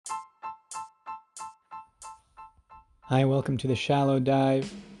Hi, welcome to the shallow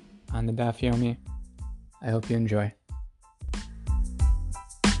dive on the Daf Yomi. I hope you enjoy.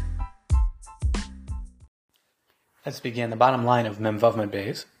 Let's begin the bottom line of Mem Vav Mem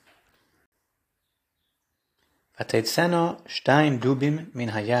Beis. Vateitzeno shtein dubim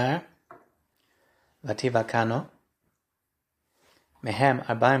min hayar vativakano mehem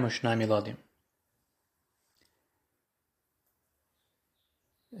 42 milodim.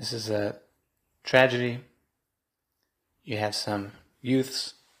 This is a tragedy. You have some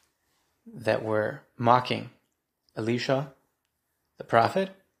youths that were mocking Elisha, the prophet,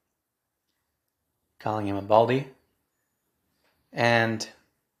 calling him a baldy, and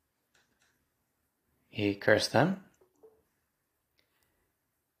he cursed them,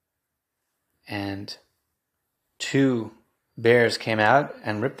 and 2 bears came out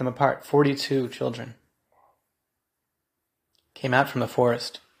and ripped them apart. 42 children came out from the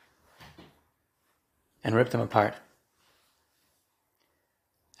forest and ripped them apart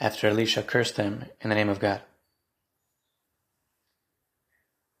after Elisha cursed them in the name of God.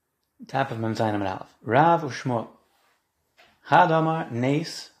 Top of Mem Zayin Amud Aleph. Rav u'Shmuel. Chad Amar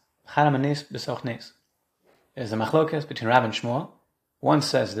Nes, Chad Amar Nes b'soch Nes. There's a machlokas between Rav and Shmuel. One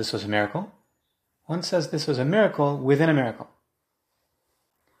says this was a miracle. One says this was a miracle within a miracle.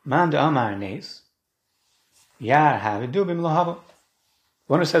 Man Amar Nes, Yar Havidubim Lohavu.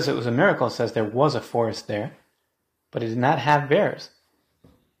 One who says it was a miracle says there was a forest there, but it did not have bears.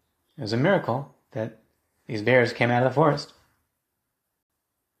 It was a miracle that these bears came out of the forest.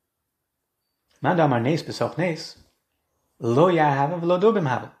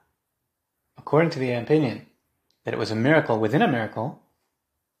 According to the opinion that it was a miracle within a miracle,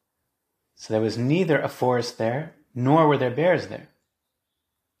 so there was neither a forest there, nor were there bears there.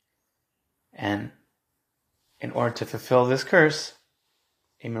 And in order to fulfill this curse,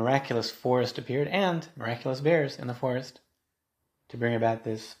 a miraculous forest appeared and miraculous bears in the forest to bring about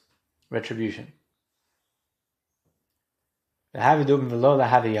this retribution. The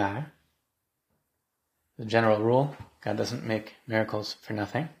general rule, God doesn't make miracles for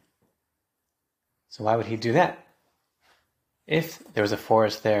nothing. So why would he do that? If there was a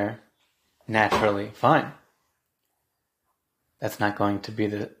forest there, naturally, fine. That's not going to be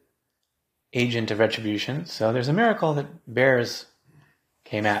the agent of retribution, so there's a miracle that bears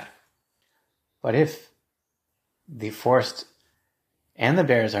came out. But if the forest and the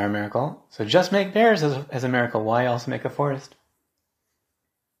bears are a miracle, so just make bears as a miracle. Why also make a forest?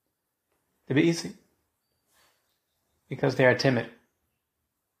 To be easy. Because they are timid.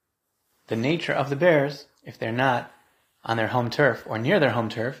 The nature of the bears, if they're not on their home turf or near their home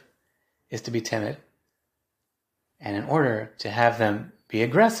turf, is to be timid. And in order to have them be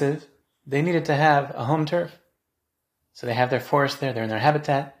aggressive, they needed to have a home turf. So they have their forest there, they're in their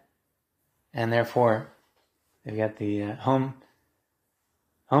habitat, and therefore they've got the home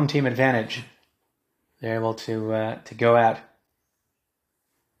team advantage. They're able to go out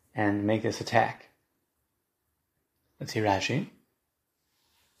and make this attack. Let's see Rashi.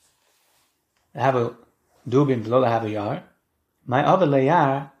 Havu dubim v'lo lahavu yar. My avad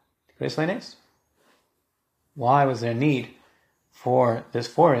leyar tikreis leines. Why was there need for this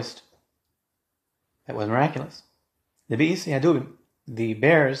forest that was miraculous? The be'isi hadubim, the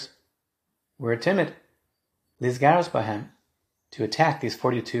bears were timid. Lizgaros bahem, to attack these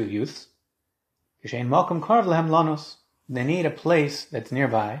 42 youths. Kishein malkum karv lehem lanos. They need a place that's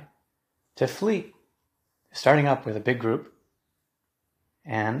nearby to flee. Starting up with a big group,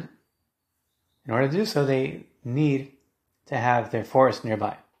 and in order to do so, they need to have their forest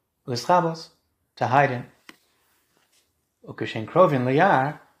nearby. Lischabos, to hide in. Ukashen krovin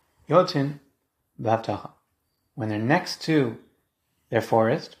liyar yotin b'havtacha. When they're next to their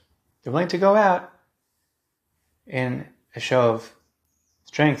forest, they're willing to go out in a show of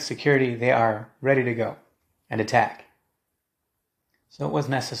strength, security. They are ready to go and attack. So it was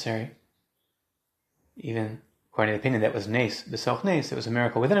necessary. Even according to the opinion that was nes, b'soch nes, it was a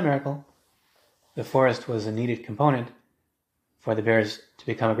miracle within a miracle. The forest was a needed component for the bears to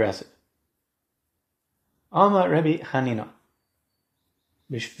become aggressive. Alma Rabbi Chanina,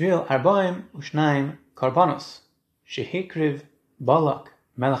 b'shvil 42 korbanos, shehikriv Balak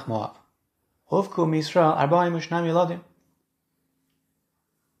melech Moab, hovku misrael 42 milodim.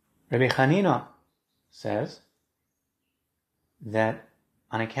 Rabbi Chanina says that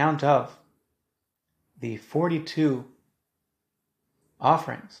on account of the 42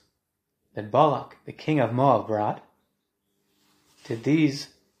 offerings that Balak, the king of Moab, brought, did these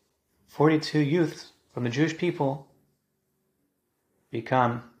 42 youths from the Jewish people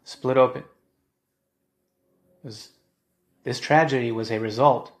become split open. This tragedy was a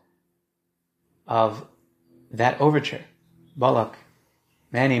result of that overture, Balak,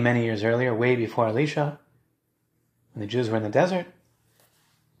 many, many years earlier, way before Elisha, when the Jews were in the desert,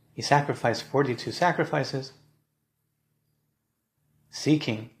 he sacrificed 42 sacrifices,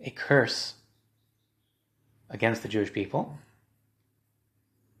 seeking a curse against the Jewish people.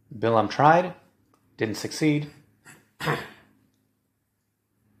 Bilam tried, didn't succeed,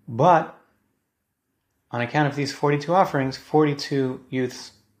 but on account of these 42 offerings, 42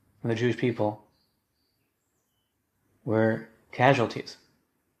 youths from the Jewish people were casualties.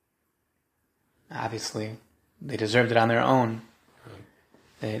 Obviously, they deserved it on their own.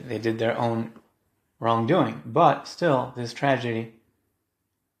 They did their own wrongdoing, but still, this tragedy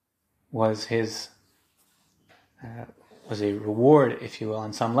was was a reward, if you will,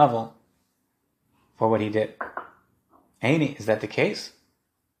 on some level, for what he did. Aini, is that the case?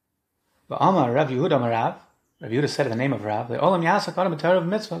 Amar Rav Yehuda Marav, Rav Yehuda said in the name of Rav, "Olam yasak adam b'Torah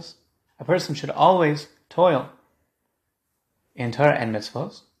mitzvahs." A person should always toil in Torah and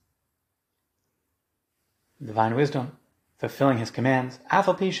mitzvahs, divine wisdom, fulfilling his commands,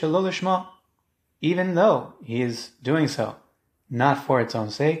 afal pi shelo lishma, even though he is doing so not for its own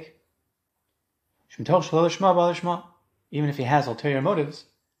sake. Shemtol shelo lishma ba'al lishma, even if he has ulterior motives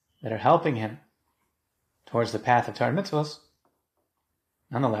that are helping him towards the path of Torah and mitzvahs.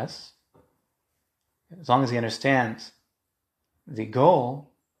 Nonetheless, as long as he understands the goal,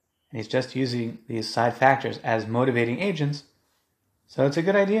 and he's just using these side factors as motivating agents, so it's a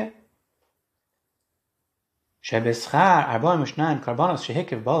good idea. For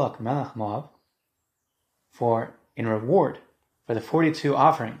in reward for the 42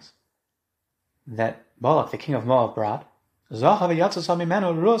 offerings that Balak, the king of Moab, brought, as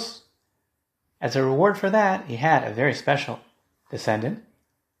a reward for that, he had a very special descendant,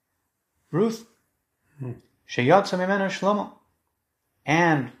 Ruth, Sheyatsa Mimeno Shlomo.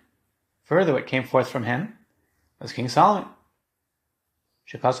 And further, what came forth from him was King Solomon.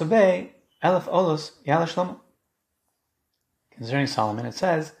 Shekasubei Elef Olos Yala Shlomo. Concerning Solomon, it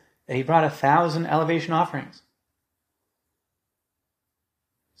says that he brought 1,000 elevation offerings.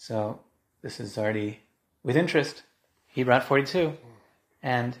 So this is already with interest. He brought 42,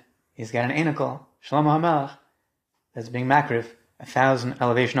 and he's got an anacle, Shlomo HaMelech, that's being makriv, 1,000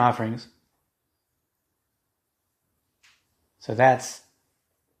 elevation offerings. So that's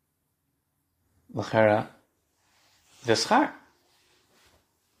l'chera the schar.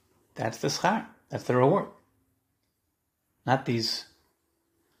 That's the schar. That's the reward. Not these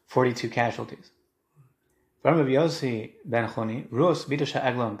 42 casualties. From Rabbi Yossi ben Choni, Rus bidusha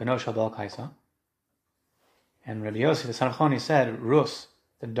Eglon beno shel Balak Haisa. And Rabbi Yossi, the son of Choni, said, Rus,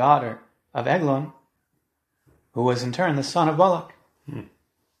 the daughter of Eglon, who was in turn the son of Balak.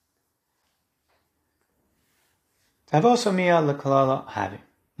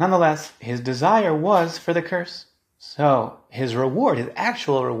 Nonetheless, his desire was for the curse. So his reward, his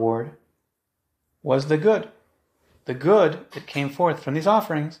actual reward, was the good. The good that came forth from these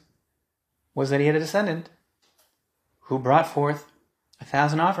offerings was that he had a descendant who brought forth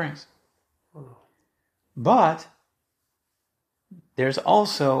 1,000 offerings. But there's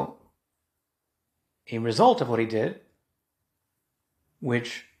also a result of what he did,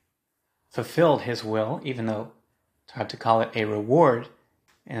 which fulfilled his will, even though it's hard to call it a reward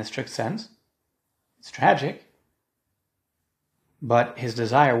in a strict sense. It's tragic. But his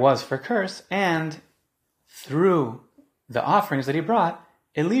desire was for curse, and through the offerings that he brought,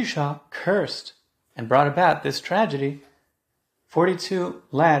 Elisha cursed and brought about this tragedy, 42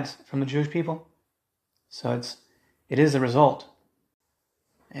 lads from the Jewish people. So it is the result.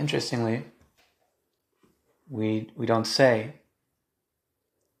 Interestingly, we don't say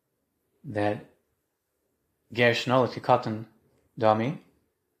that ger shnolet kikotan dami,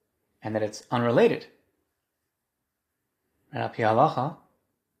 and that it's unrelated. And al pi halacha,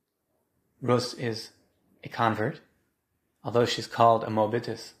 Rus is a convert, although she's called a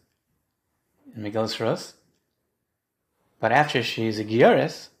Moabitis in Megillas Rus. But after she's a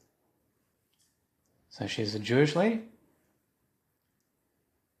Gioris, so she's a Jewish lady,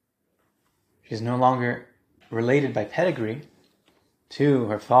 she's no longer related by pedigree to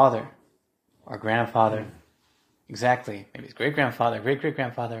her father or grandfather. Exactly. Maybe it's great-grandfather,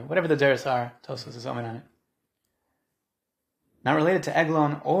 great-great-grandfather, whatever the deris are. Tosfos is omen on it. Not related to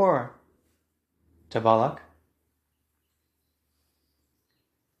Eglon or to Balak,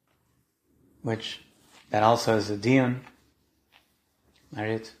 which that also is a dion.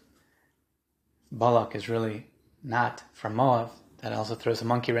 Right? Balak is really not from Moab. That also throws a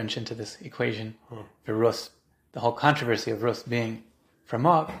monkey wrench into this equation for Rus. The whole controversy of Rus being from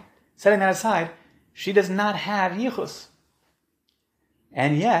Moab. Setting that aside, she does not have yichus.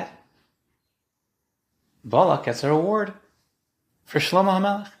 And yet, Balak gets a reward for Shlomo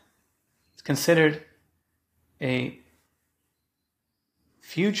HaMelech. It's considered a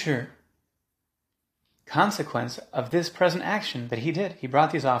future consequence of this present action that he did. He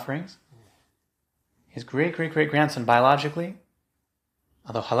brought these offerings. His great-great-great-grandson biologically,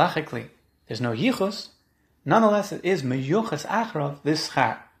 although halachically there's no yichus, nonetheless it is meyuchas achrov, this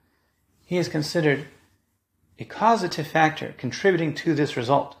schar. He is considered a causative factor contributing to this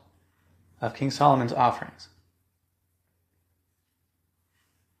result of King Solomon's offerings.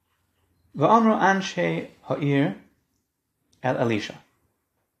 V'amru anshe ha'ir el Elisha.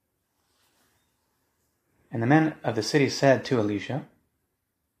 And the men of the city said to Elisha,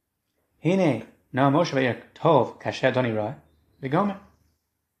 Hine, no Moshe v'ir tov kasher doni ra, v'gomer.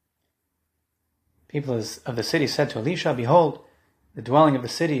 People of the city said to Elisha, behold, the dwelling of the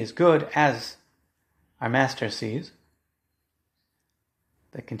city is good as our master sees.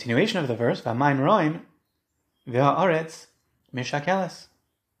 The continuation of the verse, V'amayim roim v'ha'aretz mishakeles.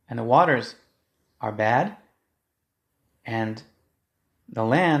 And the waters are bad, and the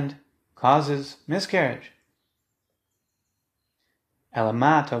land causes miscarriage.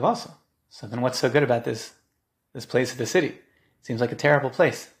 Elama tovasa. So then what's so good about this place of the city? It seems like a terrible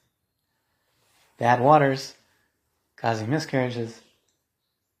place. Bad waters causing miscarriages.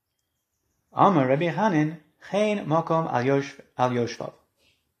 Amar Rabbi Hanan, Chein mokom al yoshvav.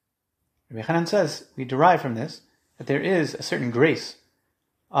 Rabbi Hanan says, we derive from this that there is a certain grace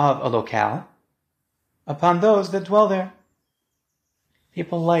of a locale upon those that dwell there.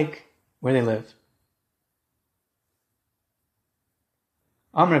 People like where they live.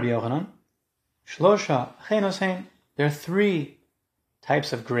 Amr Rabbi Yochanan, Shlosha Cheinosein. There are 3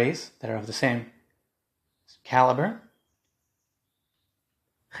 types of grace that are of the same caliber.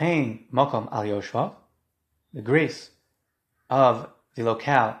 Chein Mokom Al Yoshvav, the grace of the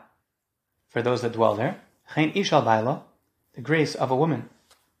locale for those that dwell there. Chein Ishal Baila, the grace of a woman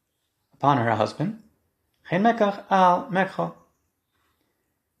upon her husband. Chein Mekach Al Mekcho,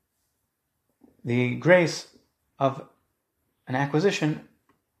 the grace of an acquisition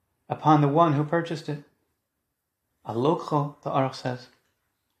upon the one who purchased it. Alokcho, the Aruch says.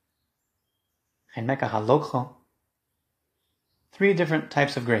 Chein Mekach Alokcho. 3 different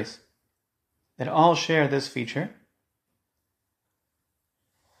types of grace that all share this feature,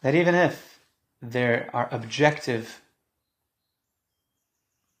 that even if there are objective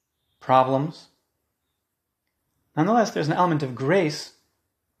problems, nonetheless there's an element of grace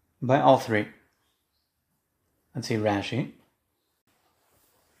by all 3. Let's see Rashi.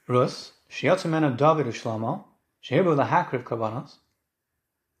 Rus, Shiyotzimena David Ushlomo, Shehibu Lahakriv Kavanos.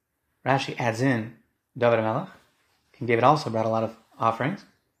 Rashi adds in David HaMelech. King David also brought a lot of offerings.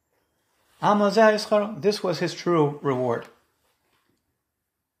 This was his true reward.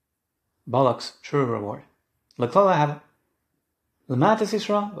 Balak's true reward.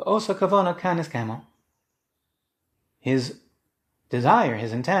 His desire,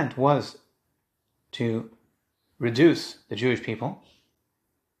 his intent was to reduce the Jewish people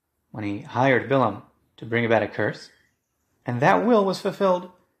when he hired Bilam to bring about a curse, and that will was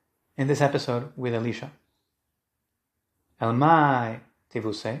fulfilled in this episode with Elisha. Elmai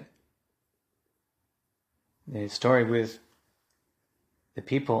Tivuse, the story with the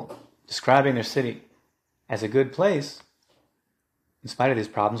people describing their city as a good place, in spite of these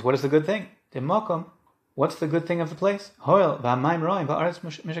problems. What is the good thing? Demokom. What's the good thing of the place? Hoil v'amayim roim v'aretz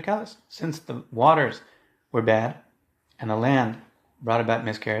mishakalis. Since the waters were bad and the land brought about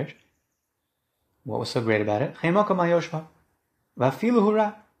miscarriage, what was so great about it? Cheimokom al yoshva v'afilu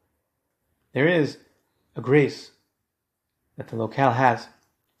hura. There is a grace that the locale has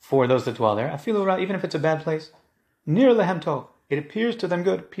for those that dwell there. Afilu hura, even if it's a bad place. Nir lehem tov. It appears to them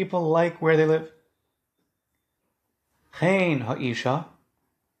good. People like where they live. Chein ha'isha,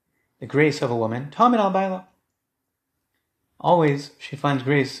 the grace of a woman. Tamid al baila. Always she finds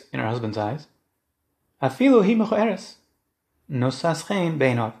grace in her husband's eyes. Afilu hi mechoeres. Nosas chein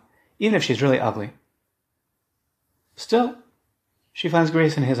beinov. Even if she's really ugly, still she finds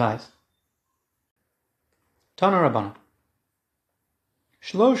grace in his eyes. Tana Rabbana.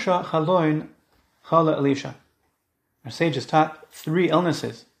 Shlosha chaloin chala Elisha. Our sages taught 3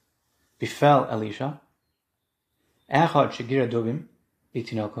 illnesses befell Elisha. Echad shegira dubim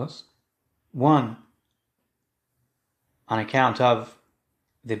bitinokos. 1 on account of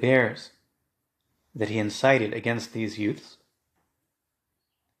the bears that he incited against these youths.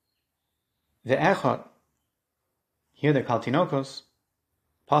 The echad, here they're called tinokos.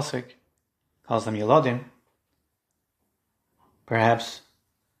 Pasuk calls them yeladim. Perhaps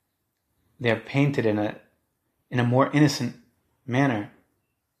they're painted in a more innocent manner.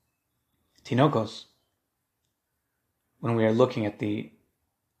 Tinokos, when we are looking at the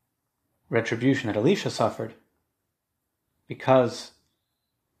retribution that Elisha suffered because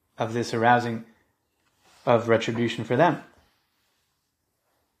of this arousing of retribution for them.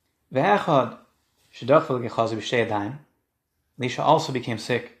 Elisha also became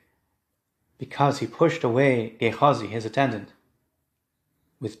sick because he pushed away Gehazi, his attendant,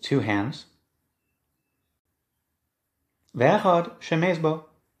 with 2 hands.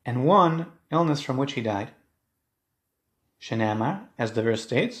 And one illness from which he died. Shenamar, as the verse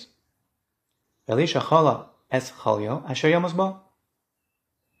states, Elisha chala es chalyo asher yomos bo.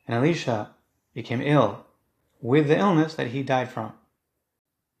 And Elisha became ill with the illness that he died from.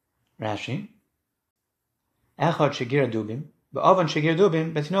 Rashi, Echad shegir dubim, ba'ovan shegir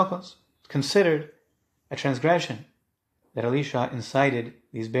dubim betinokos. Considered a transgression that Elisha incited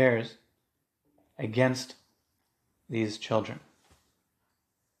these bears against these children.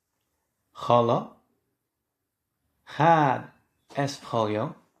 Chala, chad es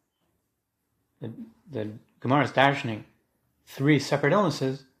chalyo. The Gemara is darshaning 3 separate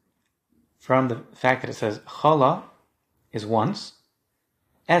illnesses from the fact that it says chala is once,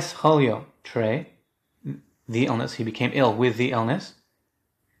 es chalyo tre, the illness, he became ill with the illness,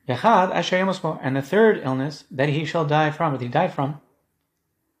 v'chad asher yomos bo, and the third illness that he shall die from, that he died from.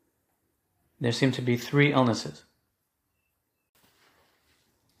 There seem to be 3 illnesses.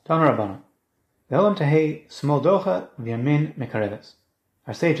 Tamar Rabbana, ve'olam tehei smol docha v'yamin mekareves.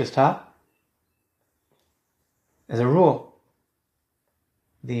 Our sages taught, as a rule,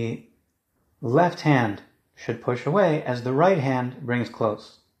 the left hand should push away as the right hand brings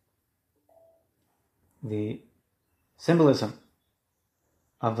close. The symbolism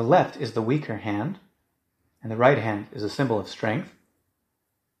of the left is the weaker hand, and the right hand is a symbol of strength.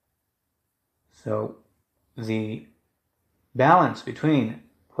 So the balance between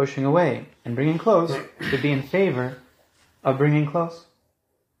pushing away and bringing close should be in favor of bringing close.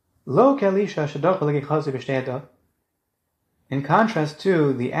 Lo ke'Elisha shedocha leGehazi b'shtei yadav. In contrast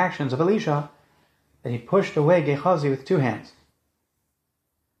to the actions of Elisha, that he pushed away Gehazi with 2 hands.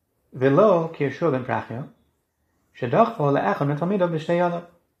 Velo kiYeshua ben Prachio, shedochvo le'echad metalmido b'shtei yadav.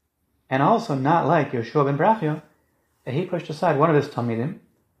 And also not like Yeshua ben Prachio, that he pushed aside one of his talmidim,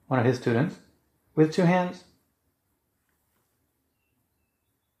 one of his students, with 2 hands.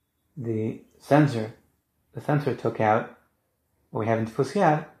 The censor took out what we have in Tefus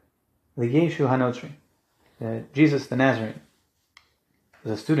Yad, the Yeshu HaNotri, Jesus the Nazarene,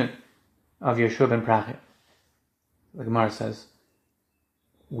 was a student of Yeshua ben Prachia. The Gemara says,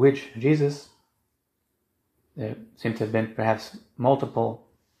 which Jesus, there seem to have been perhaps multiple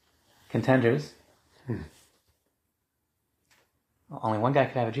contenders. Only one guy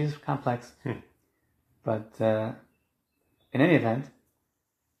could have a Jesus complex. But in any event,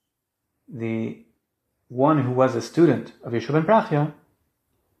 the one who was a student of Yeshua ben Prachia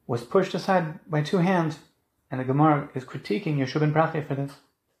was pushed aside by 2 hands, and the Gemara is critiquing Yeshua ben Prachia for this.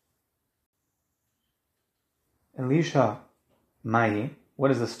 Elisha Mayi,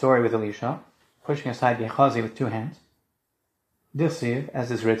 what is the story with Elisha pushing aside Gehazi with 2 hands? Disiv,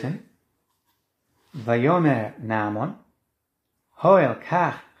 as is written, Vayomer Naaman, Hoel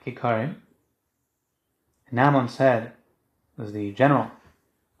Kach Kikarim. Naaman said, was the general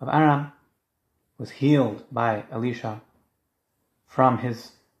of Aram, was healed by Elisha from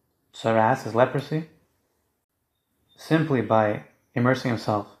his saras, his leprosy, simply by immersing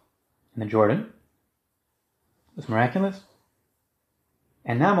himself in the Jordan. It was miraculous.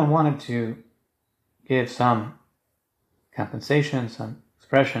 And Naaman wanted to give some compensation, some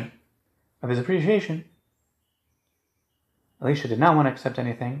expression of his appreciation. Elisha did not want to accept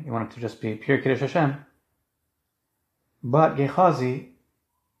anything. He wanted to just be pure Kiddush Hashem. But Gehazi,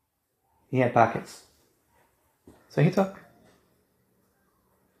 he had pockets. So he took.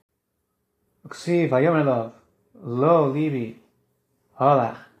 Uksiv vayomer elav, lo libi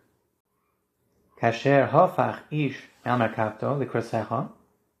halach, kasher hofach ish el merkavto likrosecha.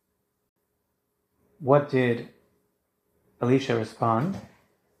 What did Elisha respond?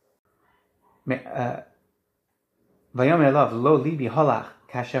 Vayomer elav, lo libi halach,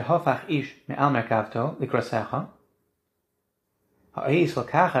 kasher hofach ish me'al merkavto likrosecha. Is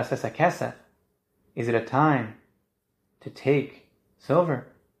it a time to take silver?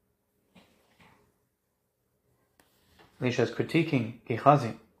 Elisha is critiquing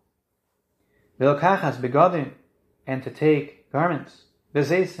Gehazi. Vilokachas begodim, and to take garments,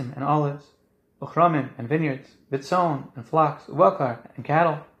 bezesim and olives, uchramim and vineyards, bitzon and flocks, uvakar and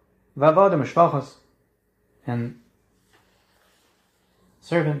cattle, vavodim shvachos and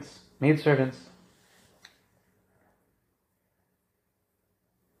servants, maidservants.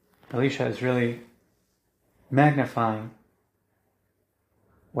 Elisha is really magnifying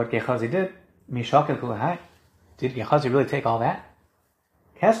what Gehazi did. Did Gehazi really take all that?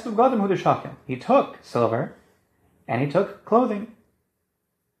 He took silver and he took clothing.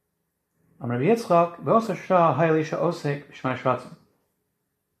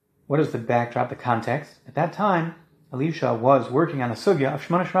 What is the backdrop, the context? At that time, Elisha was working on the sugya of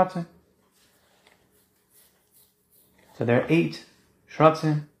Shmona Shratzim. So there are 8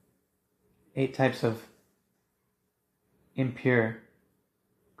 shratzim, 8 types of impure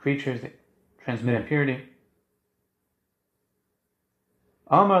creatures that transmit impurity.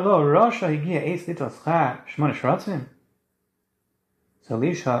 Amar lo Rasha higia 8 litos char Shmona Shratzim. So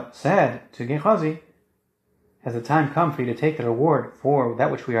Elisha said to Gehazi, has the time come for you to take the reward for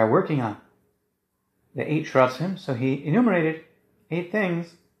that which we are working on? The 8 shratzim. So he enumerated 8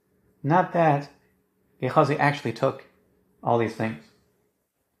 things, not that Gehazi actually took all these things.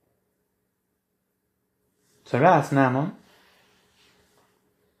 Tzaras namon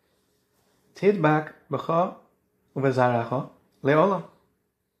tidbak b'cha u'vezaracha le'olam.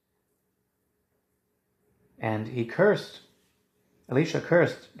 And Elisha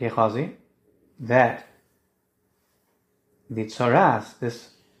cursed Gehazi that the tzaras, this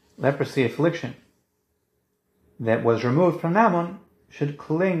leprosy affliction that was removed from Naaman, should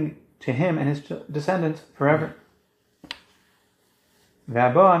cling to him and his descendants forever. And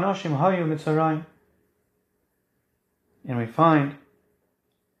we find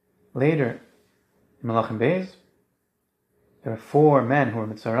later in Malachim Beis, there are 4 men who were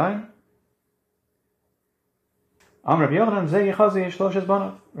Mitzrayim. Rabbi Yochanan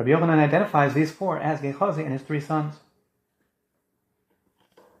identifies these 4 as Gehazi and his 3 sons.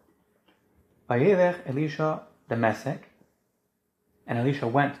 Elisha Damascus, and Elisha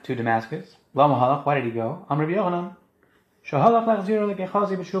went to Damascus. Why did he go? Rabbi Yochanan,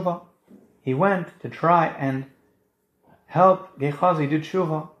 he went to try and help Gehazi do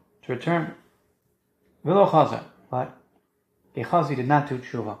tshuva, to return. But Gehazi did not do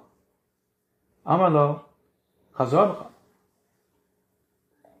tshuva. Amarlo chazor.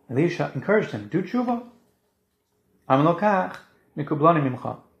 Elisha encouraged him, do tshuva. Amarlo kach mikublani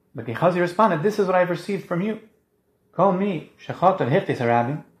mimcha. But Gehazi responded, this is what I've received from you. Call me shechat v'hichtis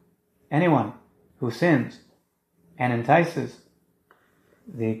harabim. Anyone who sins and entices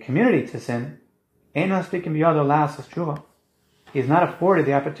the community to sin, he is not afforded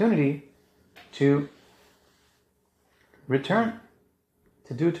the opportunity to return,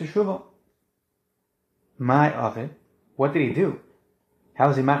 to do teshuva. My of it. What did he do? How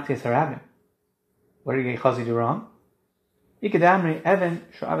is he machtis harabim? What did Gehazi do wrong?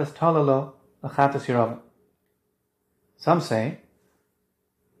 Some say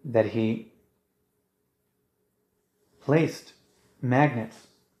that he placed magnets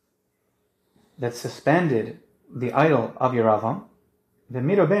that suspended the idol of Yeravam, in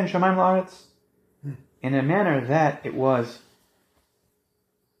a manner that it was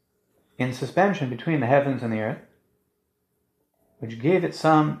in suspension between the heavens and the earth, which gave it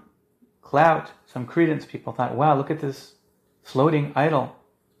some clout, some credence. People thought, wow, look at this floating idol.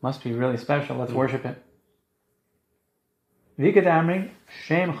 Must be really special. Let's worship it. Some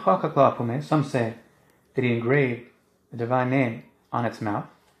say that he engraved the divine name on its mouth.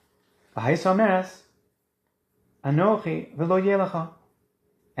 And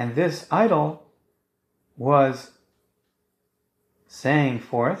this idol was saying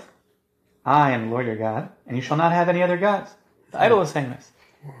forth, I am Lord your God, and you shall not have any other gods. The idol was saying this.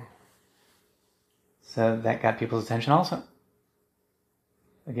 So that got people's attention also.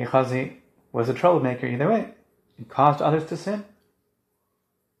 Gehazi was a troublemaker either way. He caused others to sin.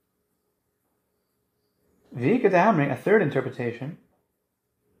 A third interpretation,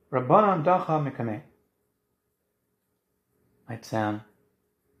 Rabbanan dacha mikame. Might sound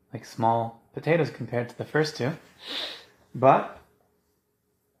like small potatoes compared to the first 2, but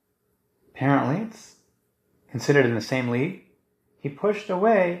apparently it's considered in the same league. He pushed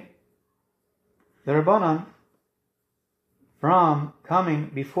away the Rabbanan from coming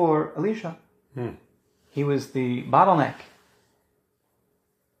before Elisha. He was the bottleneck.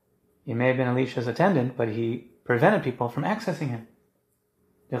 He may have been Elisha's attendant, but he prevented people from accessing him.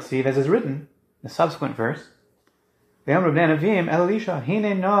 As is written in the subsequent verse, the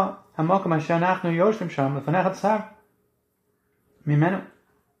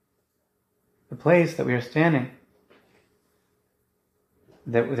place that we are standing,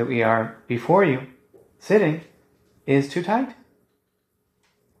 that we are before you, sitting, is too tight.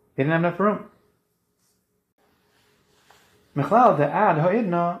 They didn't have enough room. The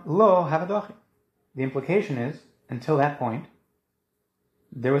implication is, until that point,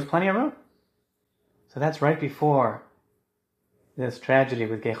 there was plenty of room. So that's right before this tragedy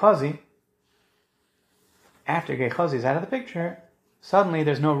with Gehazi. After Gehazi is out of the picture, suddenly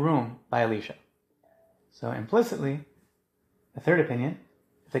there's no room by Elisha. So implicitly, the third opinion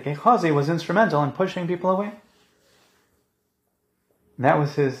is that Gehazi was instrumental in pushing people away. That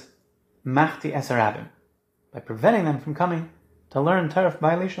was his machti esarabim, by preventing them from coming to learn Torah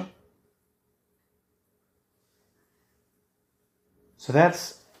by Elisha. So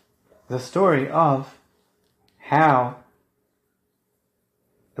that's the story of how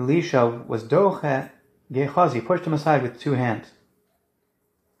Elisha was doche Gehazi, pushed him aside with two hands.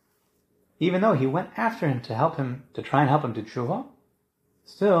 Even though he went after him to try and help him to Teshuva,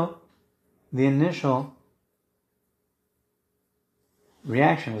 still, the initial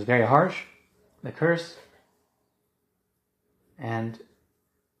reaction was very harsh, the curse, and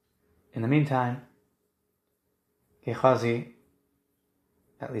in the meantime, Gehazi,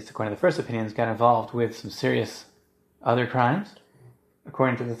 at least according to the first opinions, got involved with some serious other crimes.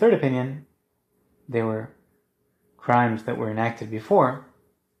 According to the third opinion, they were crimes that were enacted before.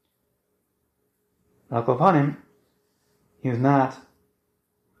 Al kol panim, he was not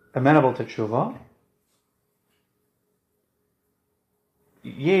amenable to tshuva.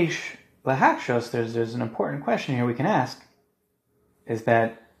 Yesh lahakshos, there's an important question here we can ask, is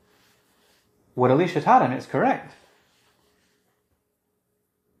that what Elisha taught him is correct.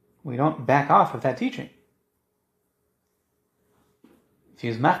 We don't back off of that teaching. If he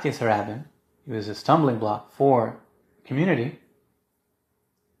was machtias harabim, he was a stumbling block for the community,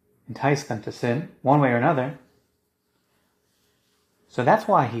 enticed them to sin one way or another. So that's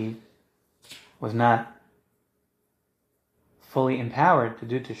why he was not fully empowered to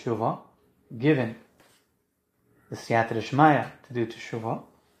do Teshuva, given the siyata d'shmaya to do Teshuva.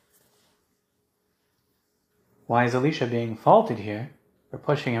 Why is Elisha being faulted here for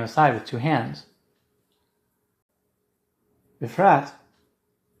pushing him aside with two hands? Bifrat,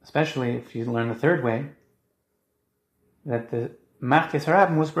 especially if you learn the third way, that the machtias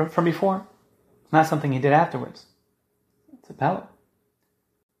harabim was from before. It's not something he did afterwards. It's a Balak.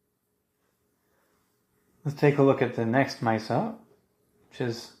 Let's take a look at the next Maisa, which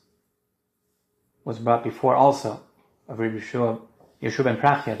was brought before also, of Rabbi Yeshua ben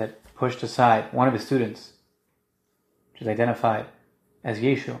Prachya, that pushed aside one of his students, which is identified as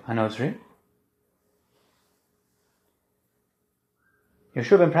Yeshu HaNozri.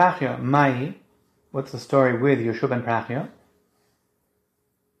 Yeshua ben Prachya, Mahi, what's the story with Yeshua ben Prachya?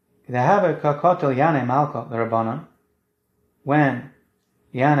 When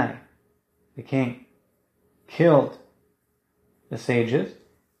Yanai, the king, killed the sages,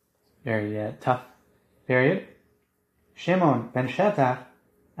 very tough period, Shimon ben Shetach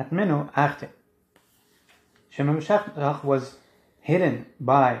atminu achte. Shimon ben Shetach was hidden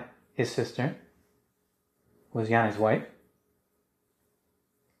by his sister, who was Yanai's wife.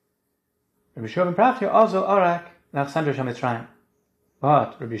 Rabbi Yeshua ben Prachya also orak l'Alexandria shel Mitzrayim.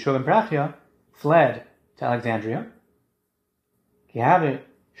 But Rabbi Yeshua ben Prachya fled to Alexandria. Kihavi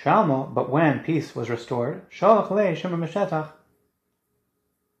Shalmo, but when peace was restored, Sholach lei Shimon ben Shetach.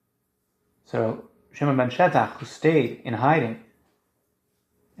 So Shimon ben Shetach, who stayed in hiding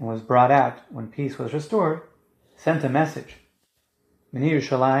and was brought out when peace was restored, sent a message. Mini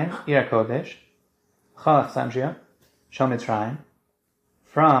Yerushalayim, Ir HaKodesh, Chal Alexandria, Shel Mitzrayim,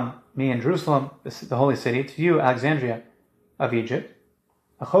 from me in Jerusalem, the holy city, to you, Alexandria of Egypt.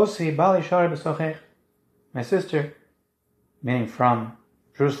 Achosi bali shari b'sochech, my sister, meaning from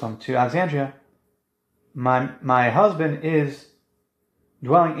Jerusalem to Alexandria, my husband is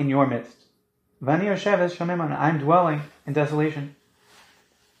dwelling in your midst. Vani yosheves shomimon, I'm dwelling in desolation.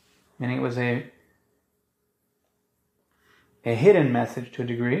 Meaning it was a hidden message to a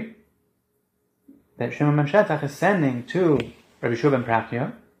degree that Shimon ben Shetach is sending to Rabbi Yeshua ben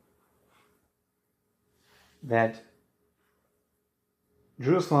Prachya, that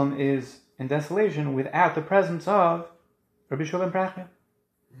Jerusalem is in desolation without the presence of Rabbi Yeshua ben Prachya.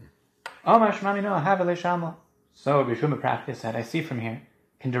 Omar Shmami no Havele Shamla. So Rabbi Yeshua ben Prachya said, I see from here,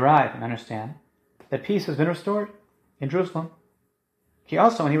 can derive and understand that peace has been restored in Jerusalem. He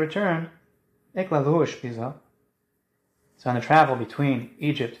also, when he returned, Ikla Luhush Piza. So on the travel between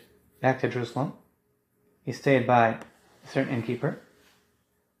Egypt back to Jerusalem, he stayed by a certain innkeeper.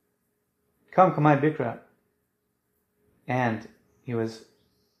 Kam Kamai Bikra, and he was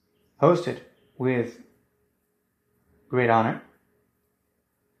hosted with great honor.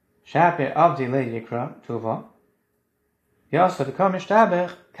 Shape Avdi Le Yikra Tuva. He also became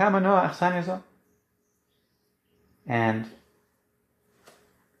Mishtabech Kamano Achsaniza. And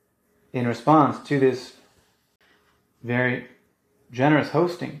in response to this very generous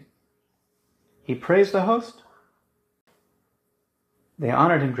hosting, he praised the host. They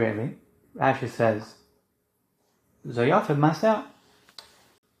honored him greatly. Rashi says, Zoyafed Maseh.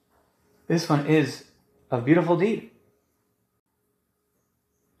 This one is a beautiful deed.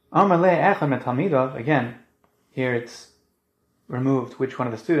 Amar le echad metalmidav. Again, here it's removed which one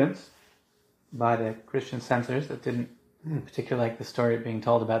of the students by the Christian censors that didn't particularly like the story being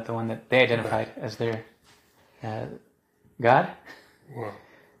told about the one that they identified as their God. Wow.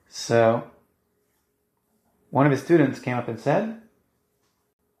 So, one of his students came up and said,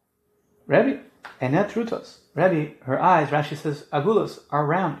 Rebbe, enet trutos. Rebbe, her eyes, Rashi says, agulos, are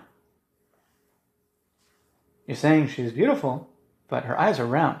round. You're saying she's beautiful, but her eyes are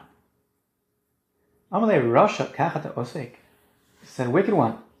round. Amalei rasha kachata osek. He said, wicked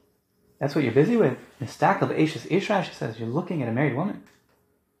one. That's what you're busy with. Mistakel b'eishes ish, Rashi says, you're looking at a married woman.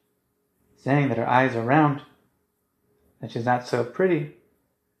 Saying that her eyes are round, that she's not so pretty.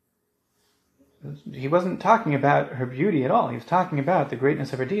 He wasn't talking about her beauty at all. He was talking about the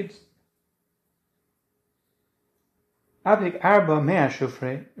greatness of her deeds. Abdik arba mea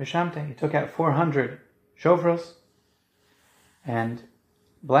shufrei v'shamte. He took out 400 shofros and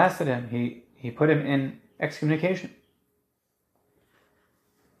blasted him. He put him in excommunication.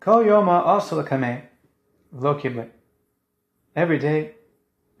 Kol yoma asal kameh v'lo kibleh. Every day,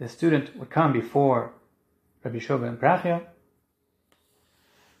 the student would come before Rabbi Shoba and Prachia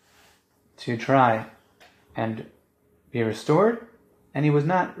to try and be restored, and he was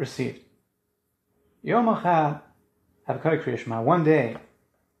not received. Yom Achad Havkoi Kriya Shema. One day,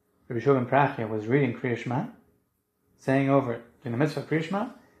 Rabbi Shoba and Prachia was reading Kriya Shema, saying over in the mitzvah Kriya Shema,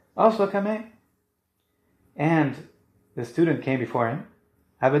 also kameh, and the student came before him,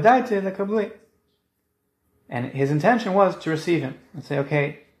 Havadaite lekabli, and his intention was to receive him and say,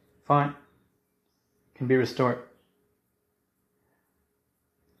 okay, fine, can be restored.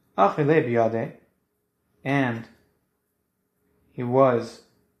 And he was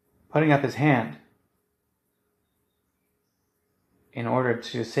putting up his hand in order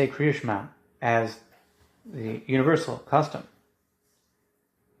to say Kriya Shema as the universal custom,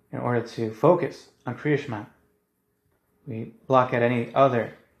 in order to focus on Kriya Shema. We block out any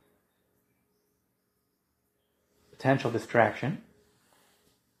other potential distraction.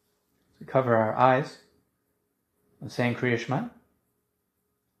 We cover our eyes when saying Kriya Shema.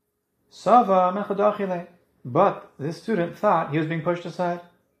 Sava mechadachile. But this student thought he was being pushed aside.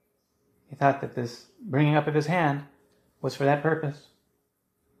 He thought that this bringing up of his hand was for that purpose.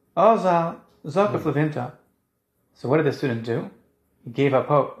 Ozal zakuf levinta. So what did the student do? He gave up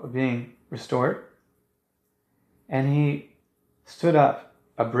hope of being restored, and he stood up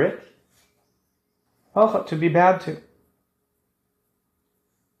a brick to be bowed to.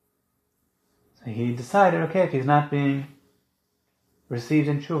 So he decided, okay, if he's not being received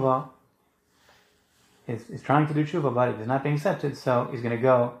in Teshuva, he's trying to do Teshuva, but he's not being accepted, so he's going to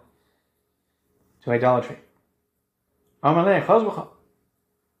go to idolatry. So Rabbi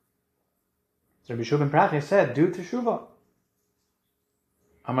Shub ben Prachia said, do Teshuva.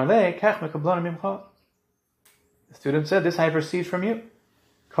 The student said, this I have received from you.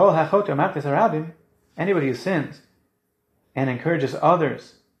 Anybody who sins and encourages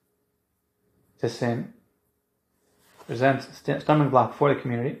others to sin, presents a stumbling block for the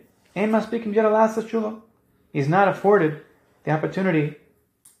community, he's not afforded the opportunity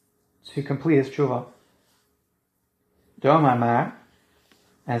to complete his tshuva. Domamar,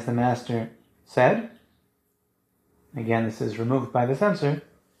 as the master said, again this is removed by the censor,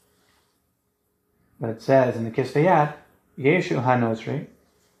 but it says in the Kisvayat, Yeshu HaNozri,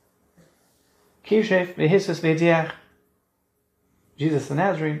 Kishef Vehisus Vediach, Jesus the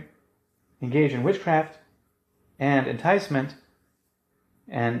Nazarene engaged in witchcraft and enticement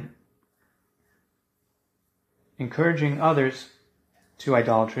and encouraging others to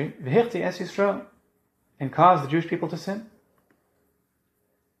idolatry, Vehichti Es Yisrael, and caused the Jewish people to sin.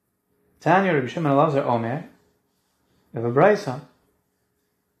 Tanya Rabbi Shimon Elazar Omer, we have a brayso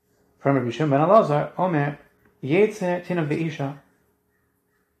from Rabbi Shimon ben Elazar Omer, Yetzer Tinav Ve'isha,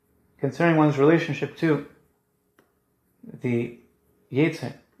 concerning one's relationship to the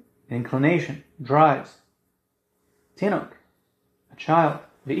Yetzer, inclination, drives, Tinok, a child,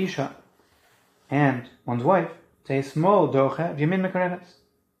 Ve'isha, and one's wife, Teismol Doche V'yamin Mekareves.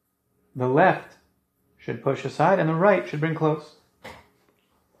 The left should push aside and the right should bring close.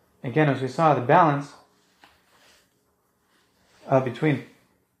 Again, as we saw, the balance between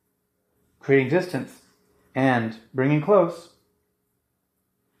creating distance and bringing close,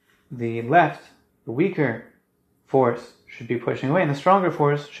 the left, the weaker force, should be pushing away, and the stronger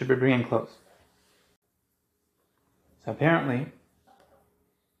force should be bringing close. So apparently,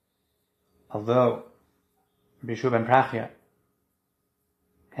 although Rabbi Yehoshua ben Prachia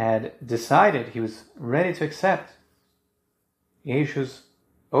had decided, he was ready to accept Yeshu's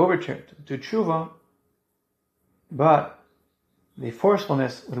overture to Teshuva, but the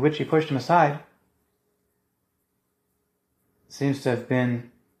forcefulness with which he pushed him aside seems to have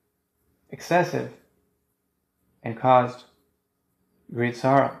been excessive and caused great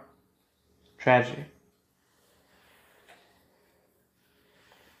sorrow, tragedy.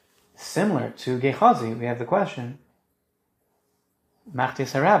 Similar to Gehazi, we have the question,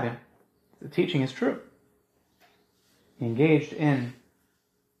 Machtis Harabim, the teaching is true. He engaged in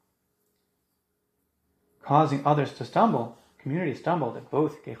causing others to stumble, community stumbled at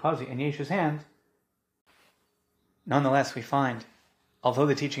both Gehazi and Yeshu's hands. Nonetheless, we find, although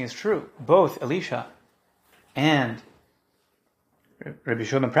the teaching is true, both Elisha and Rabbi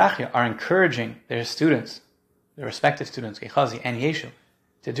Yehoshua ben Prachia are encouraging their students, their respective students, Gehazi and Yeshu,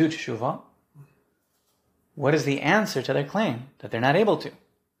 to do Teshuva. What is the answer to their claim that they're not able to?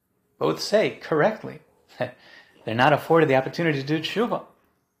 Both say correctly that they're not afforded the opportunity to do Teshuva.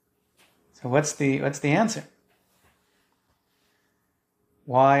 So what's the answer?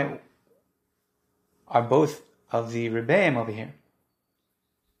 Why are both of the Rebbeim over here,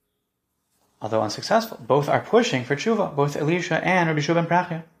 although unsuccessful, both are pushing for Teshuva, both Elisha and Rabbi Yehoshua ben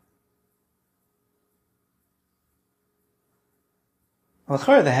Prachia? Well,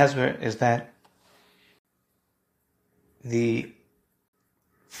 the hesber is that the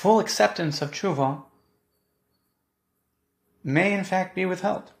full acceptance of Teshuva may in fact be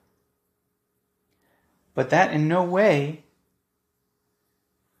withheld, but that in no way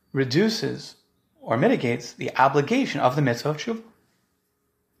reduces or mitigates the obligation of the mitzvah of Teshuva.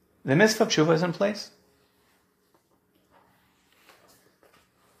 The mitzvah of Teshuva is in place.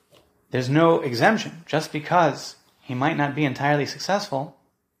 There's no exemption. Just because he might not be entirely successful,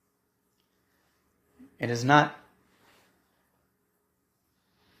 it is not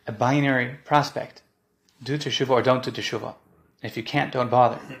a binary prospect. Do Teshuva or don't do Teshuva. If you can't, don't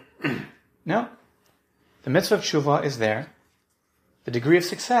bother. No. The mitzvah of Teshuva is there. The degree of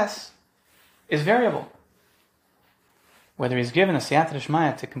success is variable. Whether he's given a siyata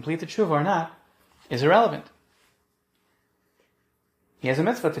d'shmaya to complete the Teshuva or not is irrelevant. He has a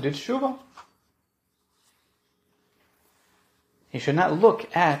mitzvah to do Teshuva. He should not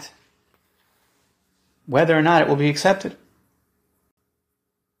look at whether or not it will be accepted.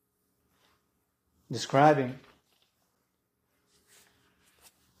 Describing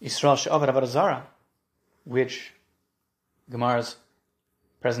Yisrael she'ovad avodah zarah, which Gemara's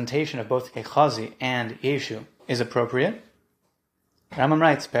presentation of both Gehazi and Yeshu is appropriate. Rambam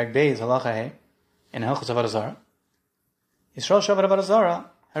writes, Perek Beis Halacha He, in Hilchos Avodah Zarah, Yisrael she'ovad avodah zarah,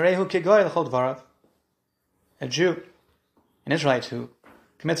 harehu kigoy l'chol dvarav. A Jew, an Israelite who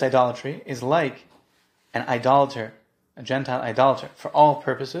commits idolatry, is like an idolater, a Gentile idolater, for all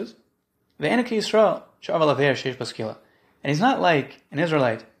purposes. Ve'enek Yisrael she'ovad laveir sheish baskila. And he's not like an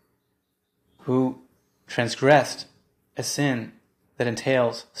Israelite who transgressed a sin that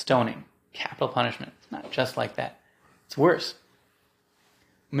entails stoning, capital punishment. It's not just like that. It's worse.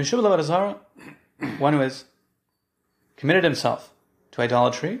 One who has committed himself to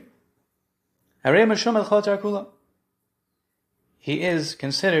idolatry, he is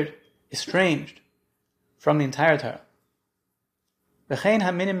considered estranged from the entire Torah. The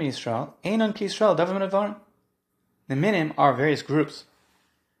minim are various groups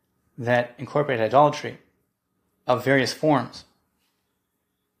that incorporate idolatry of various forms,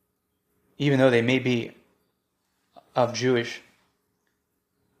 even though they may be of Jewish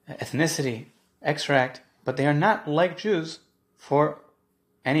ethnicity, extract, but they are not like Jews for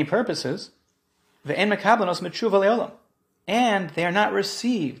any purposes. And they are not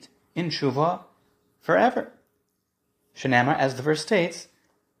received in Teshuva forever. Shenamar, as the verse states,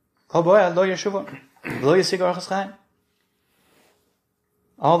 all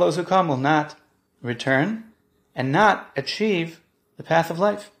those who come will not return and not achieve the path of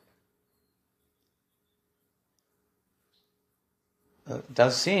life. It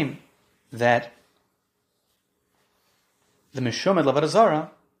does seem that the Mishumad Avodah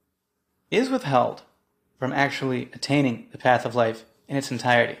Zarah is withheld from actually attaining the path of life in its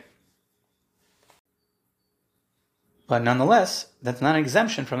entirety. But nonetheless, that's not an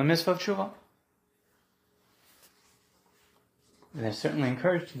exemption from the mitzvah of Teshuva. And they're certainly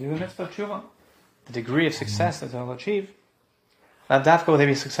encouraged to do the mitzvah of Teshuva. The degree of success that they'll achieve, lav dafka will they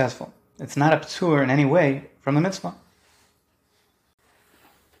be successful. It's not a p'tur in any way from the mitzvah.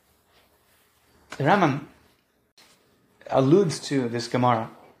 The Rambam alludes to this Gemara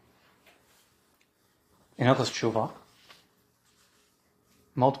in Hilchos Teshuva,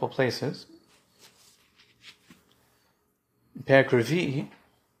 multiple places. In Perek Revi'i,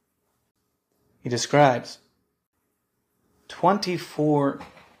 he describes 24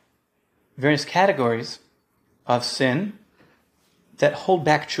 various categories of sin that hold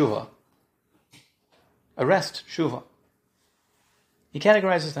back tshuva, arrest tshuva. He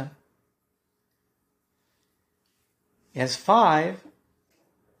categorizes them. He has 5.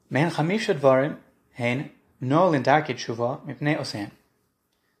 Mehen chamisha dvarim hein no lindarkei tshuva mipnei osein.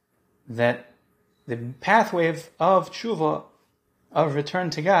 That the pathway of tshuva, of return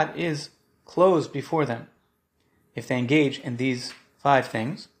to God, is closed before them if they engage in these 5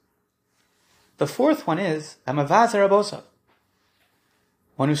 things. The 4th one is amavazer abosav,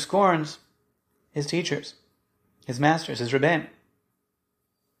 one who scorns his teachers, his masters, his rebbeim.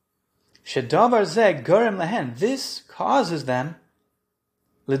 Shedavar zeh gorem lehen, this causes them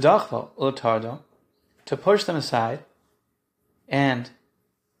lidachvo ulotardo, to push them aside and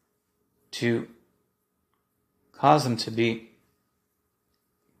to cause them to be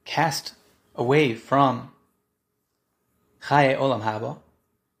cast away from chaye olam haba,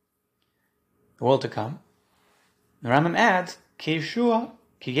 the world to come. The Rambam adds, ki Yeshua,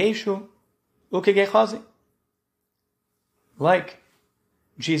 ki Yeshu, uki Gehazi, like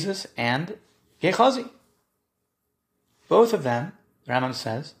Jesus and Gehazi. Both of them, the Rambam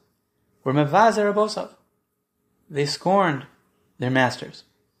says, were mevazer abosav. They scorned their masters.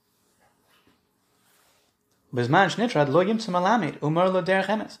 And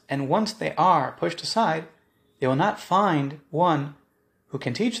once they are pushed aside, they will not find one who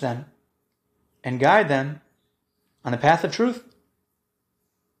can teach them and guide them on the path of truth.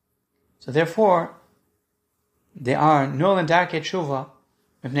 So therefore, they are no lindarkei tshuva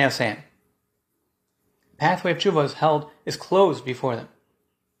mipnei osein. The pathway of tshuva is closed before them.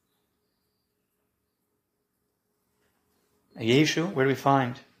 Yeshu, where do we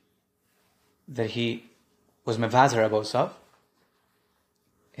find that he was mevazer abosav?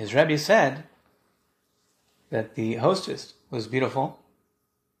 His Rebbe said that the hostess was beautiful,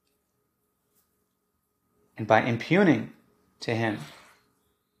 and by impugning to him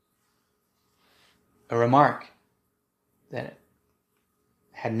a remark that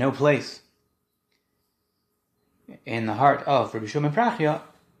had no place in the heart of Rabbi Shimon Prachya,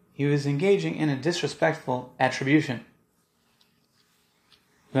 he was engaging in a disrespectful attribution.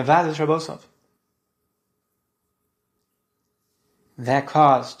 Mevazer abosav. That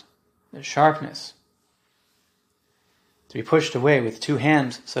caused the sharpness to be pushed away with 2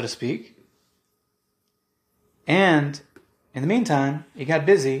 hands, so to speak. And in the meantime, he got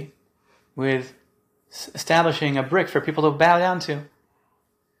busy with establishing a brick for people to bow down to.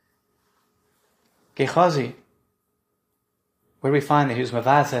 Gehazi, where do we find that he was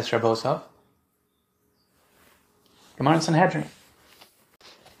mevazer abosav? Gemara in Sanhedrin,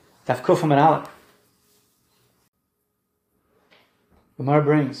 Daf Kuf Amud Aleph. Gemara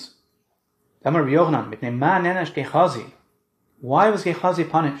brings, why was Gehazi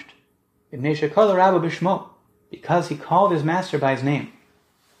punished? Because he called his master by his name.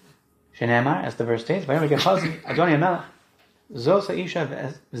 Shenemar, as the verse states,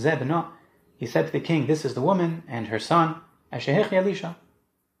 he said to the king, this is the woman and her son,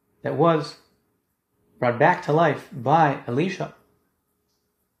 that was brought back to life by Elisha.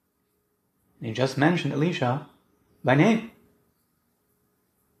 And he just mentioned Elisha by name.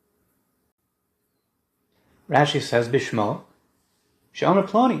 Rashi says, Bishmo, She'omer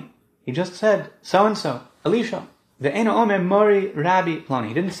Ploni. He just said, so-and-so, Elisha. Ve'eno omer mori Rabbi Ploni.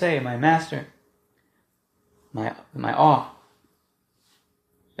 He didn't say, my master, my awe,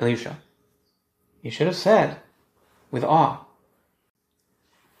 Elisha. He should have said, with awe.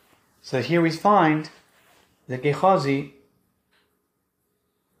 So here we find that Gehazi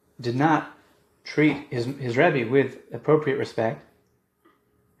did not treat his Rebbe with appropriate respect.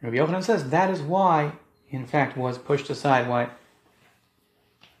 Rabbi Yochanan says that is why he in fact was pushed aside, why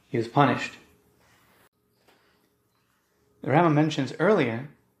he was punished. The Rambam mentions earlier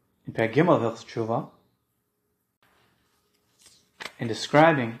in Perek Gimel Hilchos Teshuva, in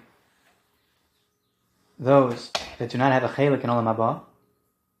describing those that do not have a chelik in Olam Haba,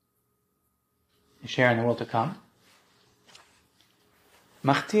 a share in the world to come,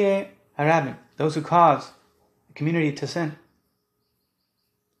 Machti'e Harabim, those who cause the community to sin.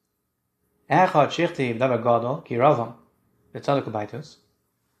 Echad Shichti B'davar Gadol Ki Ravam V'Tzadok Baitos,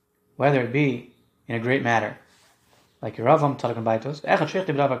 whether it be in a great matter, like Yeravam Tzadok Baitos, Echad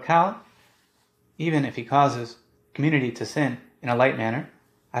Shichti B'davar Kal, even if he causes community to sin in a light manner,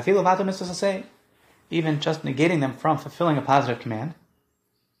 Afilu Vato Mitzvah Sasei, even just negating them from fulfilling a positive command.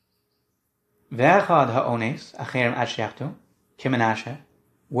 Ve'echad Ha'ones Acherim Ad Sheyachtu Ki Menashe,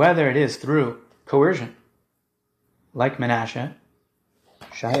 whether it is through coercion, like Menashe,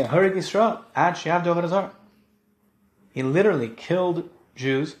 Shaya Harig Yisrael, Ad She'avdu Avodah Zarah. He literally killed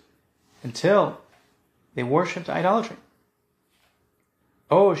Jews until they worshipped idolatry.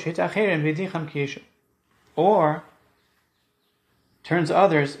 Or turns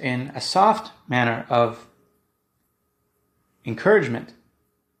others in a soft manner of encouragement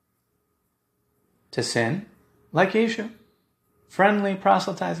to sin, like Yeshu, friendly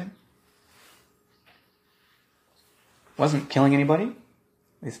proselytizing. Wasn't killing anybody,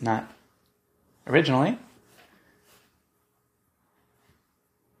 at least not originally.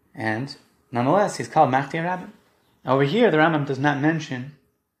 And nonetheless, he's called Machti Rabbim. Over here, the Rambam does not mention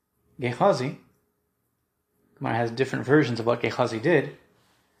Gehazi. Gemara has different versions of what Gehazi did,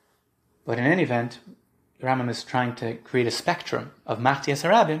 but in any event, the Rambam is trying to create a spectrum of Machti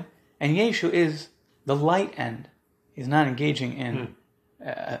Rabbim, and Yeshu is the light end. He's not engaging in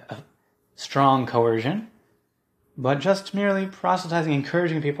a strong coercion, but just merely proselytizing,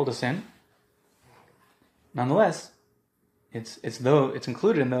 encouraging people to sin. Nonetheless, it's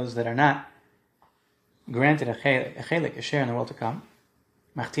included in those that are not granted a chelik, a share in the world to come.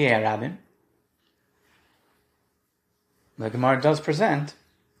 Machti Rabbim. The Gemara does present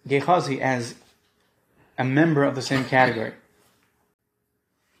Gehazi as a member of the same category.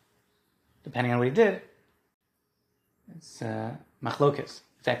 Depending on what he did, it's machlokes.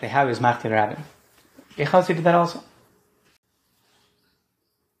 Exactly how he was Machti Rabbim. Gehazi did that also.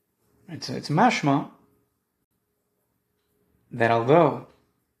 It's mashma that although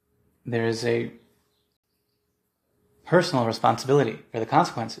there is a personal responsibility for the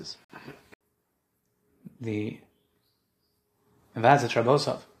consequences, the Vazat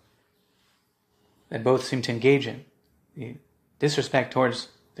Rabosov, that both seem to engage in, the disrespect towards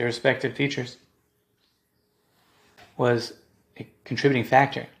their respective teachers, was a contributing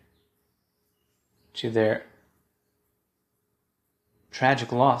factor to their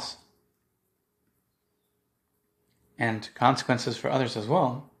tragic loss and consequences for others as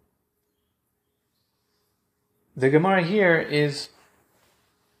well. The Gemara here is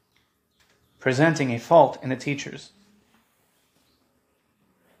presenting a fault in the teachers.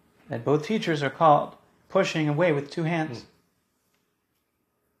 That both teachers are called pushing away with two hands.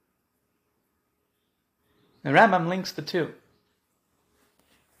 The Rambam links the two.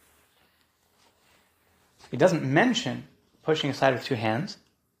 He doesn't mention pushing aside with two hands,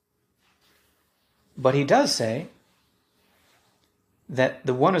 but he does say that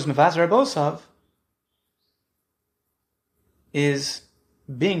the one who's Mevaz Rabosov is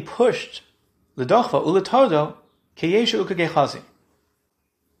being pushed l'dochva u'letardo keyeshu u'kagechazi.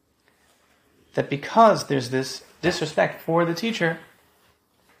 That because there's this disrespect for the teacher,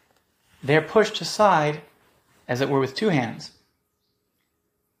 they're pushed aside, as it were, with two hands.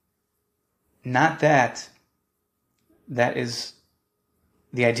 Not that is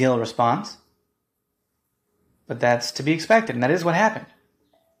the ideal response, but that's to be expected, and that is what happened.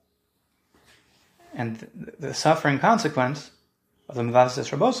 And the suffering consequence of the Mevazes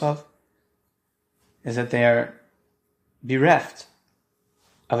Rabosov is that they are bereft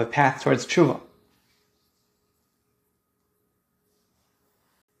of a path towards Teshuva.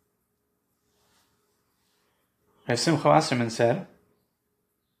 Rav Simcha Wasserman said,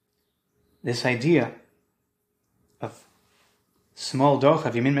 this idea of small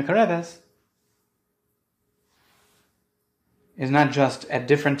docha v'yamin mekareves is not just at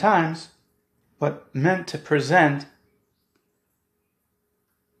different times, but meant to present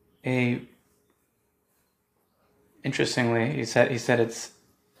interestingly, he said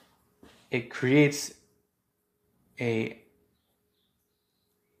it creates a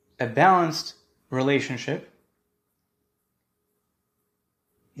balanced relationship.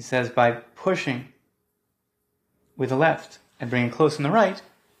 He says by pushing with the left and bringing close on the right,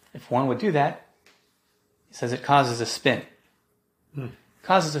 if one would do that, he says it causes a spin.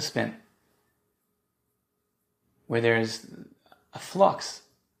 Causes a spin. Where there's a flux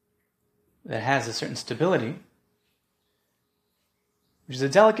that has a certain stability, which is a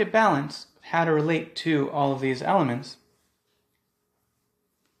delicate balance of how to relate to all of these elements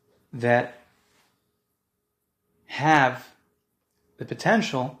that have the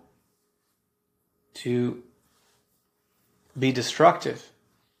potential to be destructive,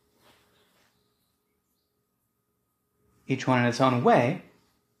 each one in its own way.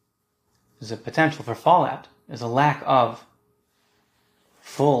 There's a potential for fallout. There's a lack of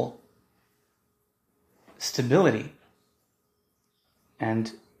full stability.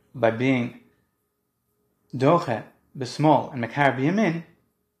 And by being doche, b'smol, and mekar b'yamin,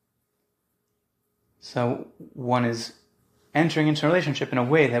 so one is entering into a relationship in a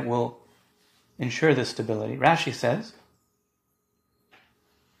way that will ensure this stability. Rashi says,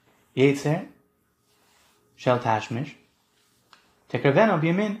 Yetzer shel tashmish tekreveno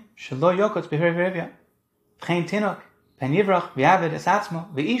b'yamin shelo yokotz b'herevya v'chein tinok pen yivrach v'yaved es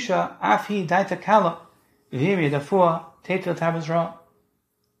atzmo v'isha af hi daita kala v'yim yedafua tetel tabas ra.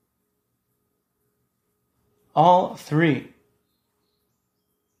 All three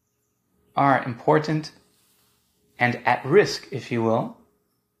are important and at risk, if you will.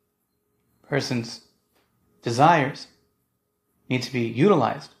 Person's desires need to be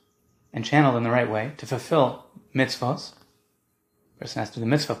utilized and channeled in the right way to fulfill mitzvahs. Person has to do the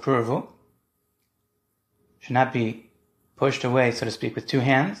mitzvah pruvu. Should not be pushed away, so to speak, with two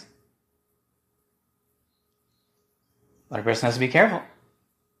hands. But a person has to be careful.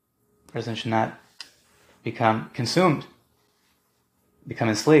 A person should not become consumed, become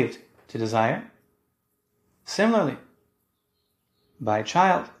enslaved to desire. Similarly, by a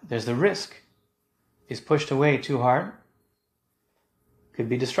child, there's the risk. If he's pushed away too hard, could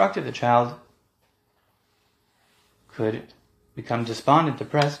be destructive. The child could become despondent,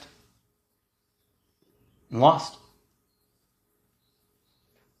 depressed, and lost.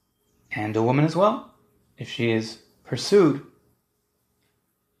 And a woman as well, if she is pursued,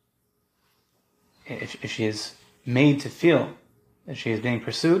 if she is made to feel that she is being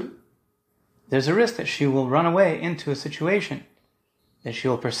pursued, there's a risk that she will run away into a situation that she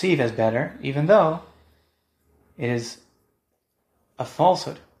will perceive as better, even though it is a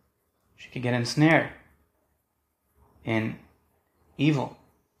falsehood. She could get ensnared in evil,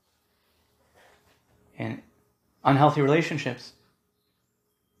 in unhealthy relationships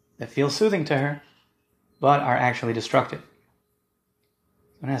that feel soothing to her, but are actually destructive.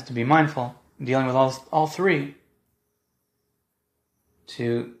 One has to be mindful in dealing with all three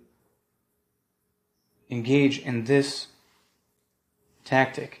to engage in this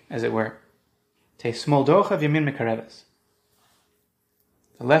tactic, as it were. Te small docha v'yamin mekareves.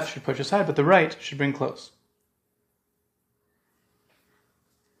 The left should push aside, but the right should bring close.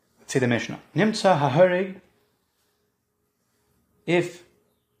 Let's see the Mishnah. Nimtza haharig, if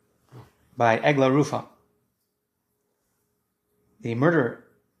by egla rufa the murderer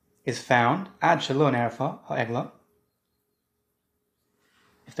is found, ad shelo nerfa ha'egla,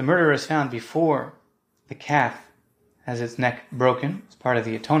 if the murderer is found before the calf has its neck broken as part of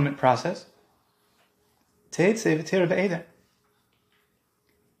the atonement process, it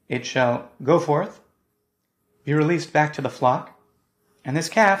shall go forth, be released back to the flock, and this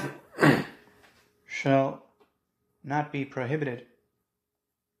calf shall not be prohibited.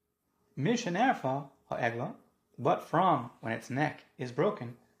 But from when its neck is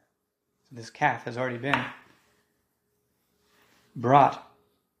broken, so this calf has already been brought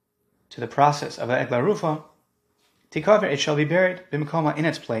to the process of egla rufa, tikaver, it shall be buried b'mekoma, in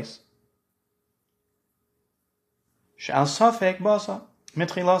its place. Shal safek basa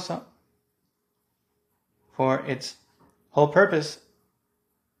mitchilasa, for its whole purpose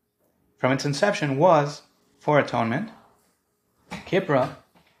from its inception was for atonement. Kipra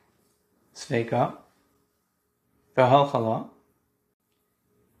sveika v'halchala,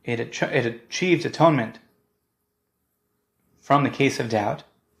 it achieved atonement from the case of doubt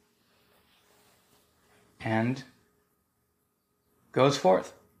and goes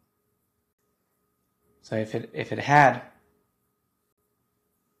forth. So if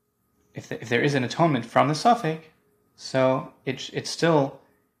there is an atonement from the suffix, so it still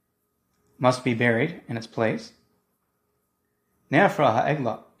must be buried in its place. Ne'afra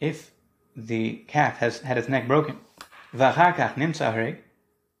ha'egla, if the calf has had its neck broken, v'achakach nimtza harig,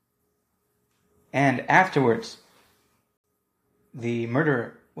 and afterwards the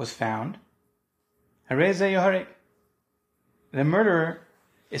murderer was found, harei ze yoharig, the murderer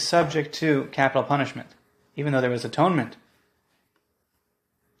is subject to capital punishment, even though there was atonement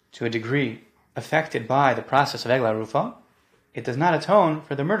to a degree affected by the process of egla rufa. It does not atone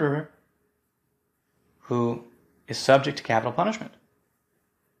for the murderer who is subject to capital punishment.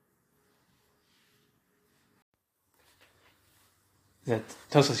 That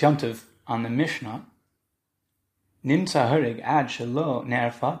Tosas Yomtiv on the Mishnah, Nimtza harig ad shelo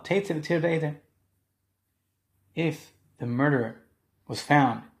nerfa teitziv tir be'eder. If the murderer was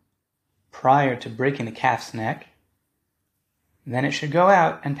found prior to breaking the calf's neck, then it should go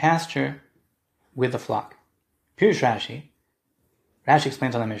out and pasture with the flock. Pirush Rashi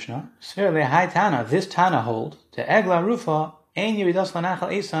explains on the Mishnah, Sfir lehai Tana, this Tana holds, to egla rufa ein yiridas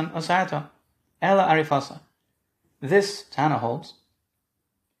lanachal esan osarta ela arifasa. This Tana holds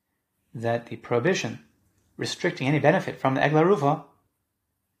that the prohibition restricting any benefit from the egla rufa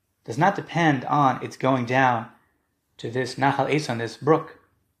does not depend on its going down to this nachal esan, this brook,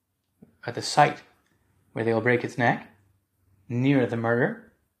 at the site where they will break its neck, near the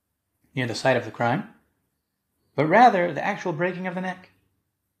murder, near the site of the crime, but rather the actual breaking of the neck.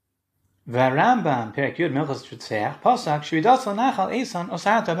 The Rambam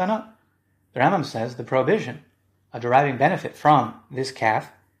says the prohibition of deriving benefit from this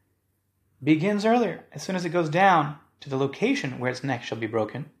calf begins earlier. As soon as it goes down to the location where its neck shall be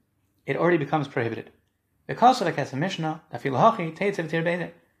broken, it already becomes prohibited.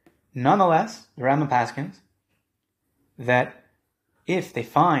 Nonetheless, the Rambam paskins that if they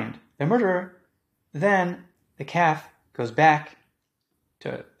find the murderer, then the calf goes back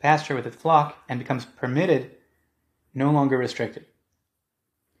to pasture with its flock and becomes permitted, no longer restricted.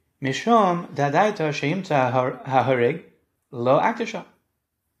 Mishum dadaita sheimta haharig lo aktisha.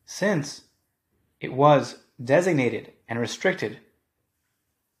 Since it was designated and restricted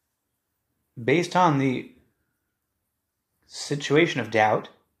based on the situation of doubt,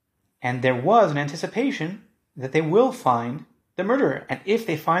 and there was an anticipation that they will find the murderer. And if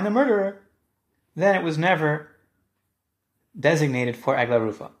they find the murderer, then it was never designated for Egla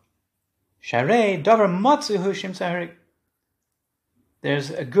Rufa. Sharei davar matzuhu shimtza harig.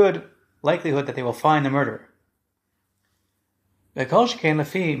 There's a good likelihood that they will find the murderer. V'kol shekain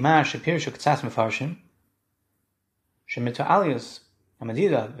lefi ma shepirshu k'tzas mefarshim shemitualius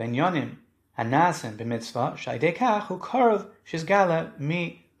hamadida v'inyonim hanasim b'mitzvah sh'aidei kach hu karov shizgala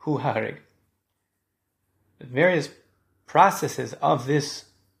mi hu harig. The various processes of this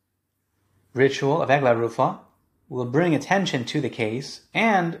ritual of Egla Rufa will bring attention to the case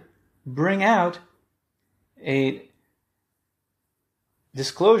and bring out a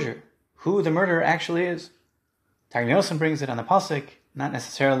disclosure who the murderer actually is. Tagnielsen brings it on the pasuk, not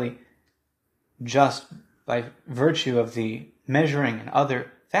necessarily just by virtue of the measuring and other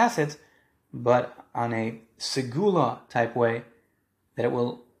facets, but on a segula type way, that it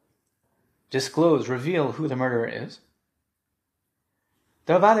will disclose, reveal who the murderer is.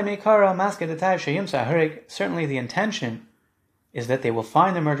 Certainly the intention is that they will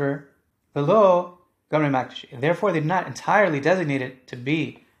find the murderer below Gamri Makdashi. Therefore, they did not entirely designate it to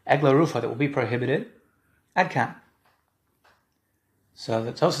be Egla Rufa that will be prohibited. Adkan. So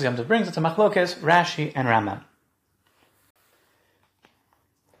the Tosfos Yom Tov brings it to Machlokes, Rashi, and Rambam.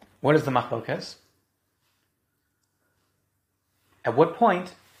 What is the Machlokes? At what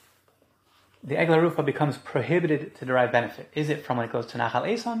point the Egla Rufa becomes prohibited to derive benefit? Is it from when it goes to Nachal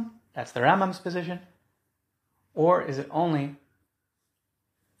Eson? That's the Rambam's position. Or is it only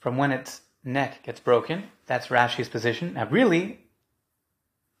from when its neck gets broken? That's Rashi's position. Now really,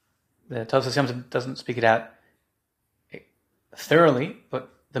 the Tosfos Yom Tov doesn't speak it out thoroughly, but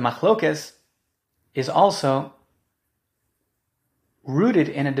the Machlokes is also rooted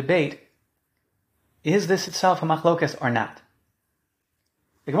in a debate. Is this itself a Machlokes or not?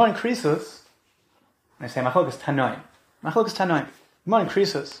 The Gemara in Krisus, when I say Machlokes Tanoim, Gemara in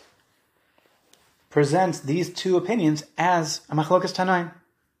Krisus presents these two opinions as a Machlokes Tanoim.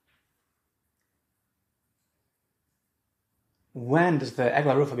 When does the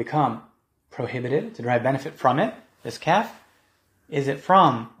Egla Rufa become prohibited to derive benefit from it, this calf? Is it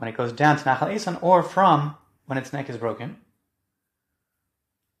from when it goes down to Nachal Eson, or from when its neck is broken?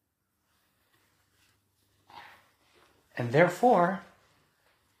 And therefore,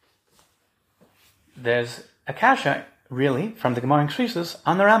 there's a kasha, really, from the Gemara in Krisus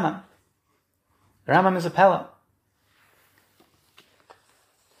on the Rambam. The Rambam is a Pella.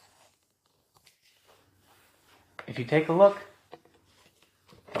 If you take a look,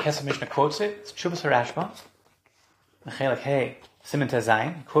 the Kesef Mishnah quotes it. It's Teshuvas HaRashba, Mechelek Hey Siman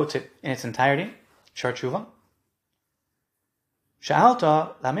Tezayin, quotes it in its entirety, short Teshuva.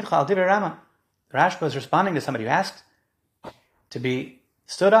 Sha'alta lamidcha al divrei Rambam. Rashba is responding to somebody who asked to be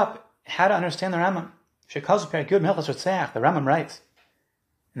stood up how to understand the Rambam. Shekazu Perek Yud Milchas Rotzeach. The Rambam writes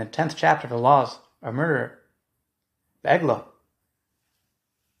in the 10th chapter of the laws of murder, Be'egla,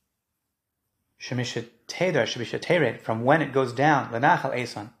 Shemisheteder, Shemishetered, from when it goes down, Lenachal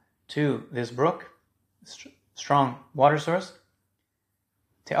Eson, to this brook, strong water source,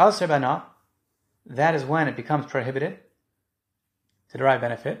 Te'aser Bana, that is when it becomes prohibited to derive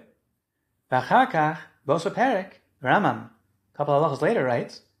benefit. V'achakach, Boso Perek, Rambam, a couple of halachos later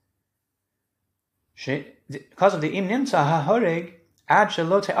writes, because of the im nimtza hahorig ad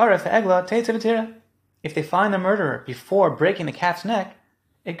shelo te'aref egla te'tzivitira. If they find the murderer before breaking the calf's neck,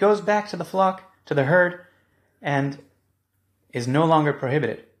 it goes back to the flock, to the herd, and is no longer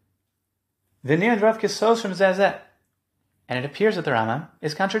prohibited. V'nir drav kisos from zezet. And it appears that the Rambam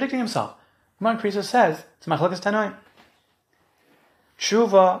is contradicting himself. Gemara in Krisus says, it's Machlokes Tanoim.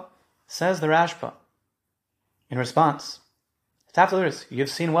 Teshuva, says the Rashba, in response, Taftaluris, you've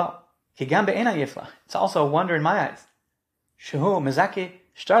seen well. It's also a wonder in my eyes. Shehu mezaki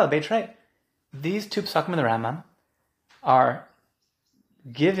shtar betray. These two psakim in the Rambam are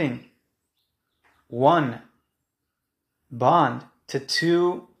giving one bond to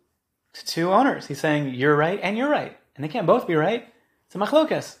two owners. He's saying you're right and you're right, and they can't both be right. It's a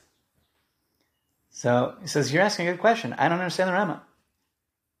machlokas. So he says you're asking a good question. I don't understand the Rambam.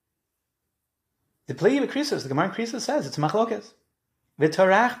 The Pligi Krisus, the Gemara in Krisus says it's machlokas.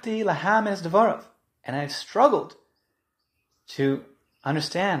 V'torachti laham es devarov, and I've struggled to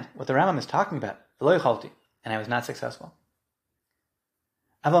understand what the Rambam is talking about. V'lo yicholti, and I was not successful.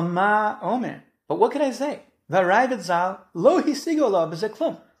 Aval ma omer, but what could I say? V'arayvet zal lo hisigo lo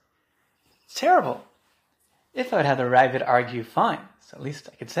b'zeklum. It's terrible. If I would have the Ravid argue, fine. So at least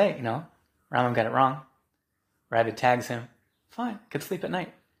I could say, Rambam got it wrong. Ravid tags him. Fine, I could sleep at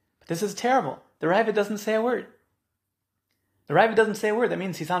night. But this is terrible. The Ravid doesn't say a word. The Ravid doesn't say a word. That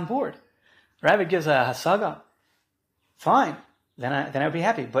means he's on board. The Ravid gives a hasaga. Fine, then I would be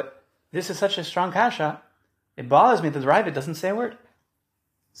happy. But this is such a strong kasha, it bothers me that the Ravid doesn't say a word.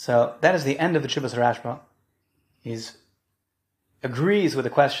 So that is the end of the Teshuvas Rashba. He's agrees with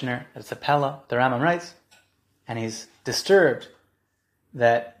the questioner that it's a pella, the Rambam writes, and he's disturbed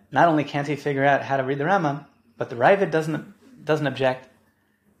that not only can't he figure out how to read the Rambam, but the Ravid doesn't object,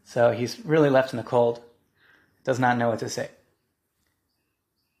 so he's really left in the cold, does not know what to say.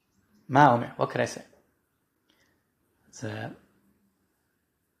 Ma Omer, what could I say?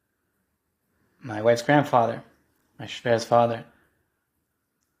 My wife's grandfather, my shver's father,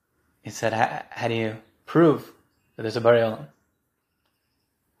 he said, how do you prove that there's a Bari Olam?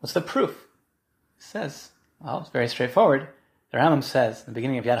 What's the proof? It says, well, it's very straightforward. The Rambam says, in the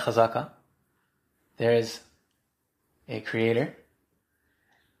beginning of Yad Chazaka, there is a creator,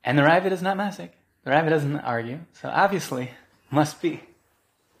 and the Ravid is not Masik. The Ravid doesn't argue, so obviously, must be.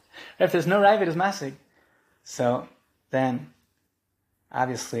 If there's no Ravid is Masik, so then,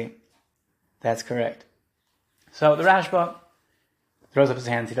 obviously, that's correct. So the Rashba throws up his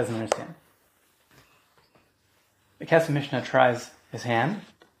hands, he doesn't understand. The Kesef Mishnah tries his hand.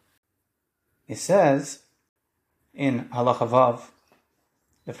 He says, in Halacha Vav,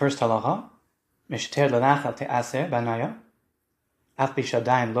 the first Halacha, Mishter l'nachal te'aser banaya, af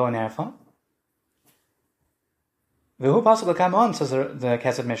bishadayim lo nerfa. V'hu pasuk l'kamon, says the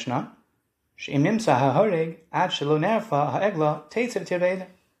Kesef Mishnah, she'im nimsa ha'horeg ad shelo nerfa ha'egla teitzev tirveide.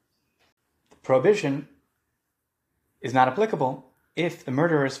 The prohibition is not applicable if the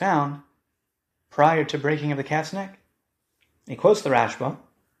murderer is found prior to breaking of the calf's neck. He quotes the Rashba,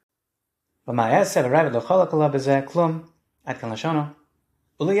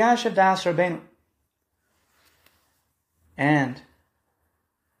 and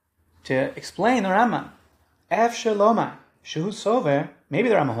to explain the Rambam, Ef Shaloma, Shu Sover, maybe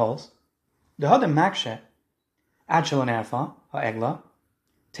the Rambam holds, the Hodem Makshe, Ad Shalon Erfa, Ha'egla,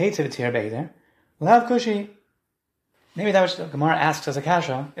 Teitzev Tir Beider, Lav Kushi, maybe that which the Gemara asks as a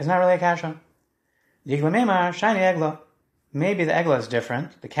kasha is not really a kasha. Yiglamemar, Shiny Egla, maybe the egla is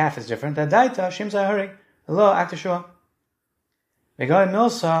different, the calf is different. The daita shimza harig lo aktishua. Vegoy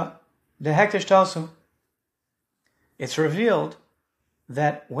milsa the hektish talsu. It's revealed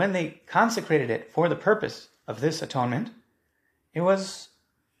that when they consecrated it for the purpose of this atonement, it was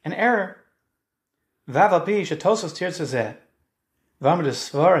an error. Vavapi shetosos tirtzazeh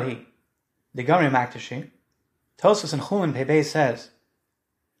vamudus svarahi the gamri maktishi. Tosos and Chulin Pebe says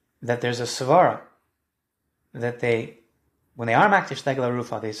that there's a svara that when they are maktish tegla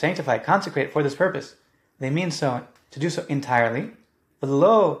rufa, they sanctify, consecrate for this purpose. They mean so to do so entirely. But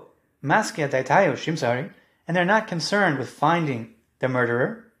lo maskia daitayo shimsari, and they're not concerned with finding the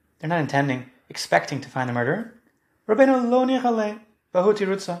murderer. They're not expecting to find the murderer. Rabbeinu lo nichale bahuti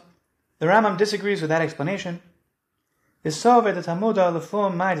rutza. The Rambam disagrees with that explanation. V'sover the Talmuda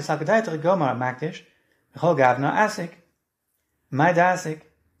lefum mai desakadaita gomar maktish v'chol gavna asik mai dasik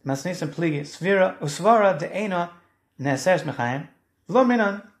masnis and pligi svira usvara de'ena ne'asers mechayim v'lo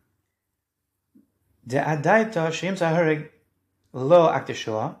minan de'adaita shim saharig lo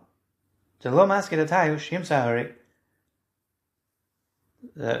aktishua de'lo maskidatayu shim saharig.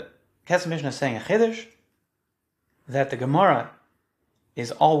 The Kesef Mishnah is saying a chiddush that the Gemara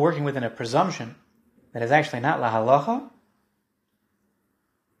is all working within a presumption that is actually not la halacha,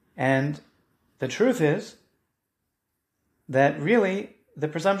 and the truth is that really the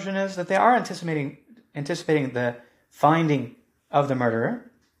presumption is that they are anticipating the finding of the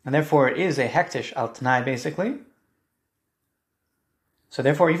murderer, and therefore it is a hektish al tanai basically. So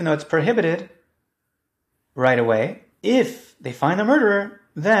therefore, even though it's prohibited right away, if they find the murderer,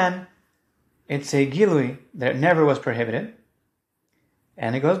 then it's a gilui that it never was prohibited.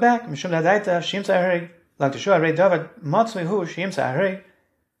 And it goes back. Mishum dadaita shimsa harig like Teshuva rei David matzmi hu shimsa harig.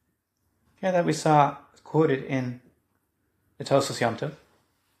 Okay, that we saw quoted in the Tosfos Yom Tov,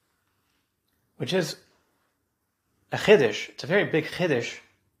 which is a chiddush. It's a very big chiddush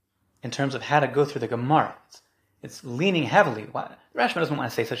in terms of how to go through the Gemara. It's leaning heavily. Rashba doesn't want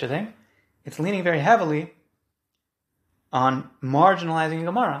to say such a thing. It's leaning very heavily on marginalizing a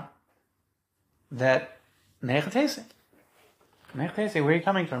Gemara. That Mechatesi, where are you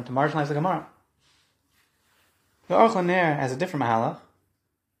coming from to marginalize the Gemara? The Aruch LaNer has a different mahalach.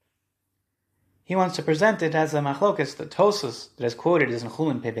 He wants to present it as a machlokas, the Tosfos that is quoted is in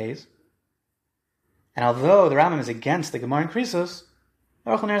Chulin Pebeis. And although the Rambam is against the Gemara in Krisos,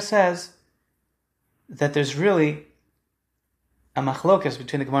 the Aruch LaNer says that there's really a machlokas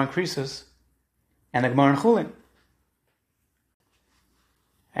between the Gemara in Krisos and the Gemara in Chulin.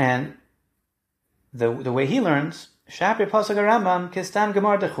 And the way he learns, Shapri Pasuk Rambam Kistam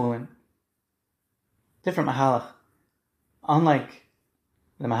Gemara de Chulin. Different mahalach. Unlike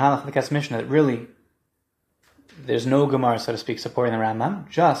the mahalach of the Kes Mishnah, that really there's no Gemara, so to speak, supporting the Rambam.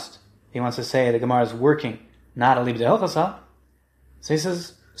 Just he wants to say the Gemara is working, not a libde hilchasa. So he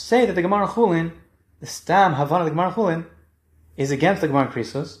says, say that the Gemara Chulin, the stam havana of the Gemara Chulin, is against the Gemara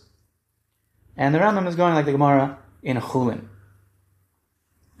Krisos, and the Rambam is going like the Gemara in Chulin.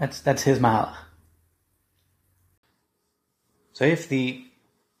 That's his mahalach. So if the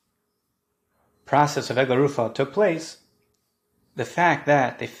process of Egla Rufa took place, the fact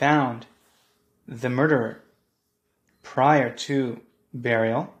that they found the murderer prior to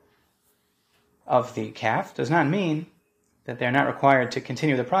burial of the calf does not mean that they are not required to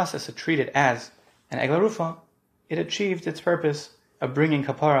continue the process to treat it as an Egla Rufa. It achieved its purpose of bringing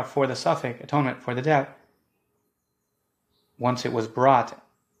kapara for the suffix, atonement for the doubt, once it was brought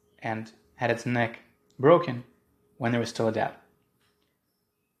and had its neck broken when there was still a doubt.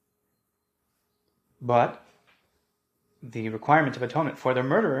 But the requirement of atonement for the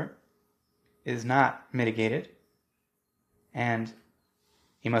murderer is not mitigated, and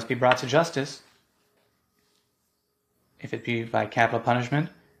he must be brought to justice, if it be by capital punishment,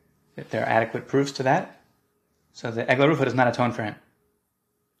 if there are adequate proofs to that. So the Egla Rufa does not atone for him.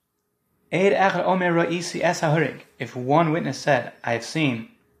 If one witness said, I have seen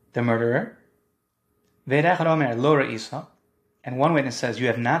the murderer, and one witness says, you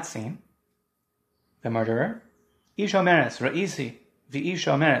have not seen the murderer,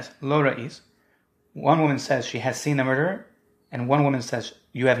 one woman says she has seen the murderer, and one woman says,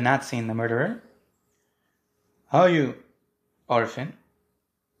 you have not seen the murderer, how you orphan,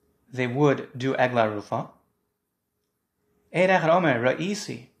 they would do Egla Rufa.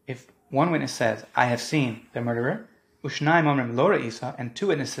 If one witness says, I have seen the murderer, and two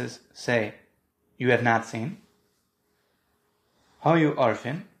witnesses say, you have not seen, how you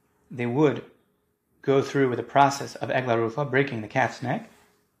orphan, they would go through with the process of Egla Rufa, breaking the calf's neck.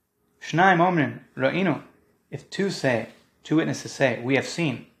 If two witnesses say, we have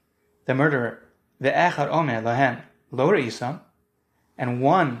seen the murderer, and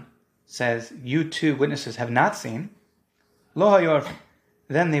one says, you two witnesses have not seen,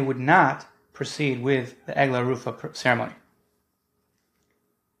 then they would not proceed with the Egla Rufa ceremony.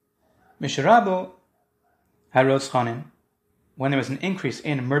 Mishrabu harotzchanim, when there was an increase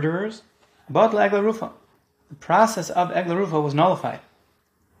in murderers, but Egla Rufa, the process of Egla Rufa was nullified.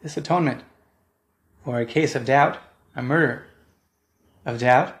 This atonement for a case of doubt, a murder of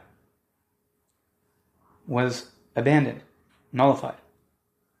doubt, was abandoned, nullified.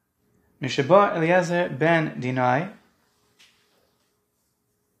 Mishabah Eliezer ben Dinai,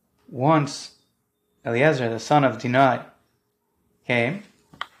 once Eliezer, the son of Dinai, came,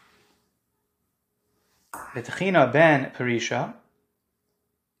 Tchina ben Perisha,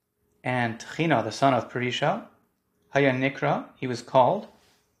 and Tchina, the son of Perisha, Haya Nikra, he was called,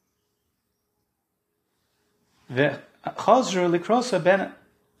 Chazru Likrosa ben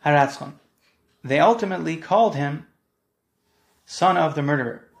Haratzchon, they ultimately called him son of the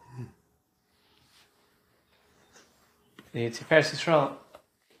murderer. The Tiferes Yisrael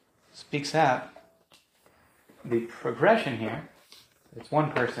speaks out the progression here. It's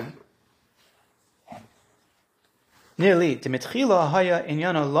one person. Nearly, Dimitchila Haya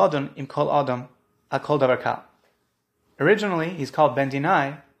Inyano Ladon Im Kol Adam Akol Davar Kal. Originally, he's called Ben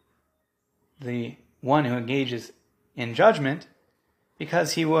Dinai, the one who engages in judgment,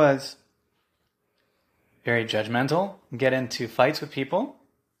 because he was very judgmental, get into fights with people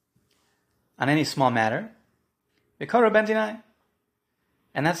on any small matter. Vikara Ben Dinai.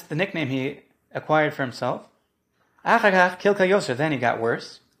 And that's the nickname he acquired for himself. Achagach Kilka Yoser, then he got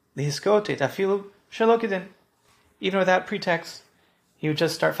worse. Lihiskote Tafilu Shalokidin. Even without pretext, he would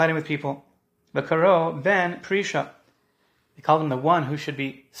just start fighting with people. V'karo ben Prisha. They called him the one who should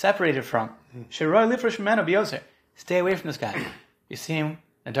be separated from. Shiroi lifrosh mimeno biyoser. Stay away from this guy. You see him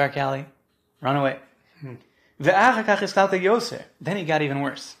in a dark alley, run away. Ve'achar kach iskalta yoser. Then he got even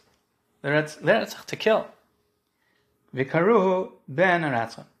worse. To kill. V'karuhu ben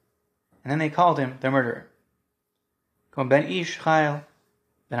aratzon. And then they called him the murderer. Come ben ish chayil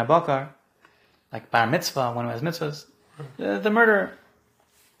ben abakar, like bar mitzvah, one who has mitzvahs, the murderer.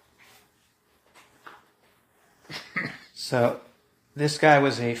 So this guy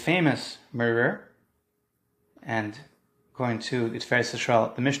was a famous murderer, and going to the Tiferes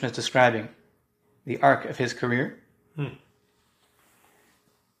Yisrael, the Mishnah is describing the arc of his career.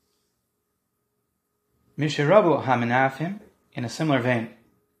 Mishirabu haminafim, in a similar vein,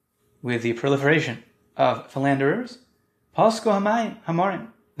 with the proliferation of philanderers, Pasko hamayim hamorim,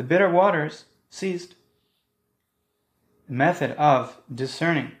 the bitter waters ceased. The method of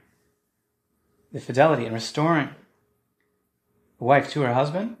discerning the fidelity and restoring a wife to her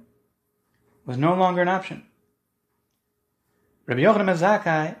husband was no longer an option. Rabbi Yochanan ben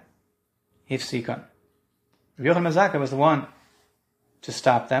Zakkai hifsikon. Rabbi Yochanan ben Zakkai was the one to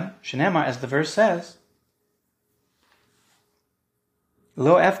stop them. Shenemar, as the verse says,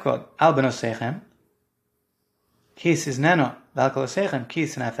 Lo efkod al benosechem, ki sizneno val kolosechem ki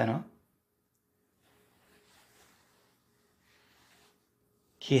sinafeno,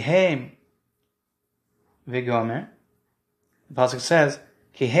 ki heim v'gomer. The pasuk says,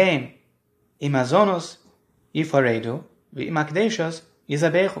 ki heim imazonos yifaredu v'imakdeshos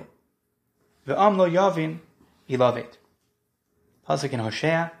yizabechu v'am lo yavin yilavet. Pasuk in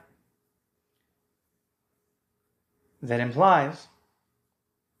Hosea that implies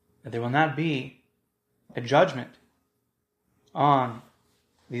that there will not be a judgment on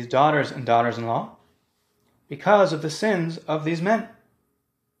these daughters and daughters-in-law because of the sins of these men.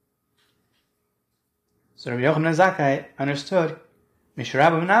 So Rabbi Yochanan ben Zakkai understood,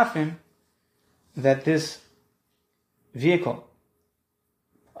 Mishrabu Menafim, that this vehicle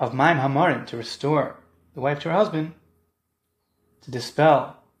of Maim Hamorim, to restore the wife to her husband, to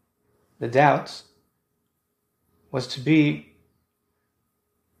dispel the doubts, was to be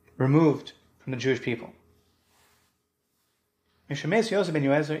removed from the Jewish people. Mishames Yossi ben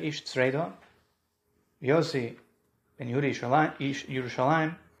Yoezer ish Tzreida, Yossi ben Yehuda ish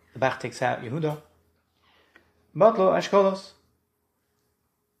Yerushalayim, the Bach takes out Yehuda, Batlo Ashkolos,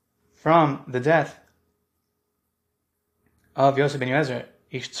 from the death of Yossi ben Yoezer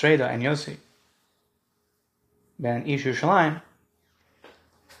ish Tzreida and Yossi ben ish Yerushalayim,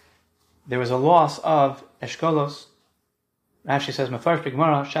 there was a loss of Eshkolos. Rashi says, Mefarsh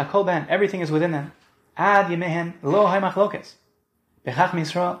B'Gemara, Shakol Ben, everything is within them. Ad Yemehen Lo Hay Machlokes. Bechach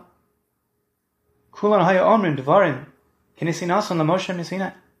Misrael. Kulan Haya Omrim Devarim. Kinisinason LaMoshe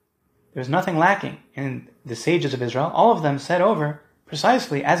Misinai. There was nothing lacking in the sages of Israel. All of them said over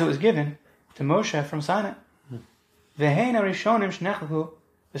precisely as it was given to Moshe from Sinai. Vehein Arishonim Shnechlu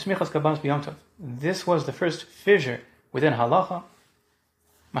B'Smichas Kabbalas B'Yom Tov. This was the first fissure within Halacha.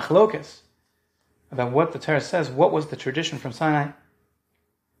 Machlokes, about what the Torah says, what was the tradition from Sinai,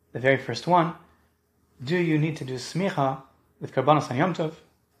 the very first one. Do you need to do smicha with karbanos on Yom Tov,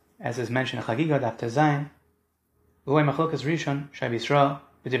 as is mentioned in Chagiga, Daf Tezayin, Uay Machlokas Rishon, Shai B'Yisrael,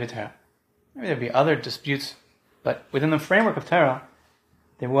 B'Divrei Torah. Maybe there'd be other disputes, but within the framework of Torah,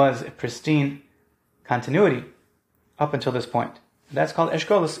 there was a pristine continuity up until this point. That's called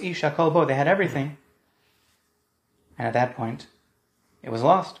Eshkolos Ish Hakol Bo. They had everything, and at that point, it was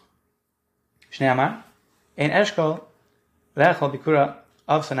lost. Shnei Amar, Ein Eshkol Lechol Bikura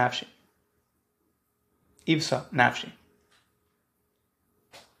Avsa Nafshi. Ivsa Nafshi.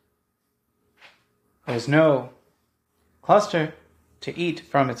 There is no cluster to eat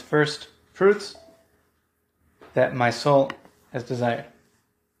from its first fruits that my soul has desired.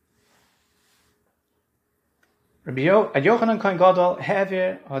 Rabbi Yochanan Kohen Gadol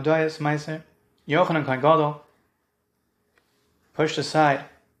He'evir Hodayas Meiser. Yochanan Kohen Gadol pushed aside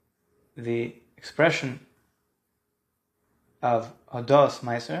the expression of Hodayas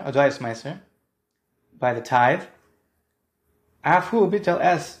Meiser, by the tithe. Afhu Bitel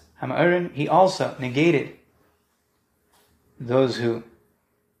Es Hamarin, he also negated those who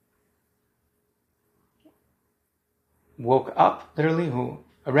woke up, literally, who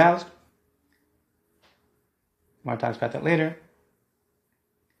aroused. More talks about that later.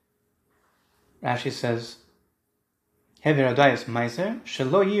 Rashi says, Hever Hodayas Meiser,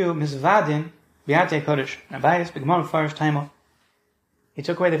 Shelo Yu Mizvadin Biate Kodesh, Nabayis B'Gemara Farish Taimo. He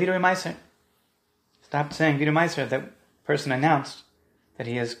took away the Vidui Meiser. Stopped saying Vidui Meiser. That person announced that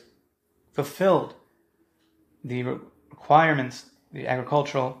he has fulfilled the requirements the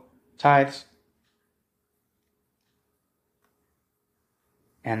agricultural tithes,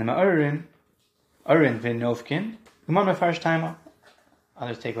 and the ma'urin, urin vin novkin, umam mefarish taima.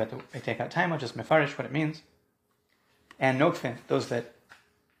 Others take out taima, just mefarish what it means. And nokfin, those that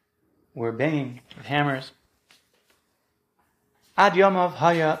were banging with hammers. Ad Yomov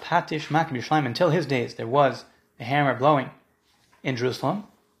Haya Patish Makim Yerushalayim, until his days there was a hammer blowing in Jerusalem.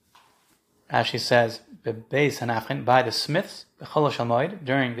 Rashi says, Bebeis Hanafrin, by the smiths, Bechol Shalmoid,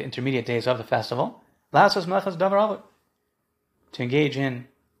 during the intermediate days of the festival, Lasos Melechas Davar Avod, to engage in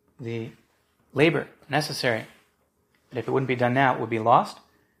the labor necessary. But if it wouldn't be done now, it would be lost.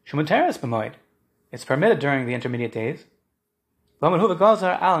 Shumuteres B'moid, it's permitted during the intermediate days. V'amalhu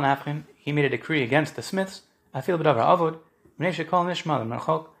v'gazar al Hanafrin, he made a decree against the smiths, Afil B'davar Avod,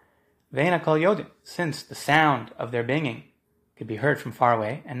 since the sound of their banging could be heard from far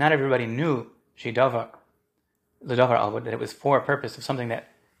away, and not everybody knew Shidavar L'davar Avod, that it was for a purpose of something that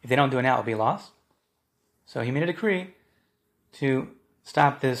if they don't do it now it will be lost. So he made a decree to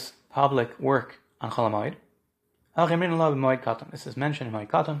stop this public work on Chol HaMoed. This is mentioned in Moed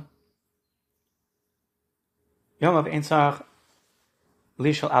Katan. Yom of Ein Tzarach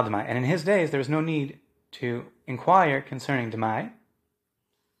Lishal Al Demai, and in his days there was no need to inquire concerning Demai.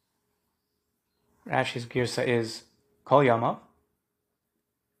 Rashi's girsa is Kol Yamav,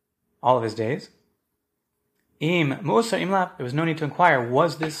 all of his days. Im Mu'usar Im Lav, there was no need to inquire,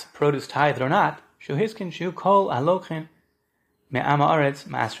 was this produce tithed or not? Shu Hiskin Shu Kol Alokhin Me'ama Aretz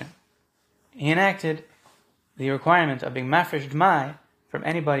Ma'asrin. He enacted the requirement of being mafresh Demai from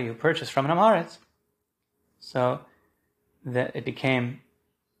anybody who purchased from an Amaretz, so that it became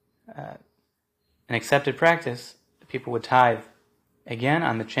an accepted practice. The people would tithe again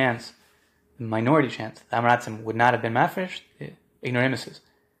on the chance, the minority chance, the Amaratzim would not have been mafresh, the ignoramuses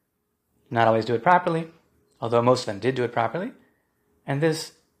did not always do it properly, although most of them did do it properly, and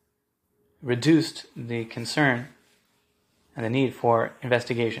this reduced the concern and the need for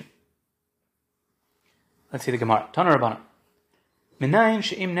investigation. Let's see the Gemara. Tana Rabbana. Minayin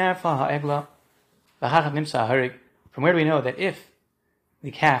she'im nerfa ha'egla v'hachat nimsa harig. From where do we know that if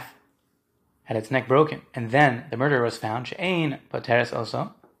the calf had its neck broken, and then the murderer was found, she'ein poteres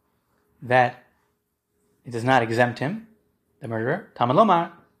also, that it does not exempt him, the murderer,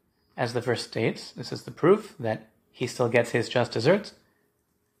 tamalomar, as the verse states, this is the proof that he still gets his just desserts.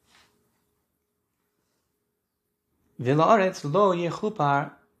 V'la'aretz lo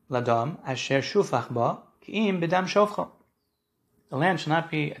yechupar ladam asher shufach ba ki'im b'dam shofcha. The land shall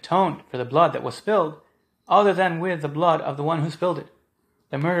not be atoned for the blood that was spilled, other than with the blood of the one who spilled it.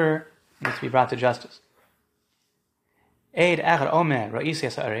 The murderer needs to be brought to justice. Eid Echad Omer Ra'isi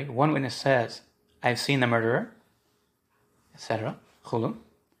Asarig, one witness says, I've seen the murderer, etc. Chulu.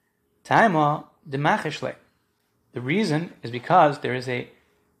 Taima Demachishle. The reason is because there is a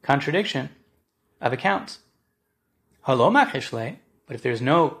contradiction of accounts. Halo Machishle, but if there's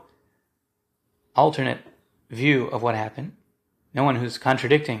no alternate view of what happened, no one who's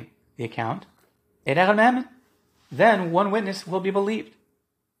contradicting the account, Eid Echad Me'amin, then one witness will be believed.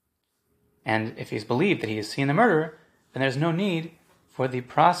 And if he's believed that he has seen the murderer, then there's no need for the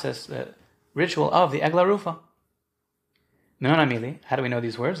process, the ritual of the Egla Rufa. Menon Amili, how do we know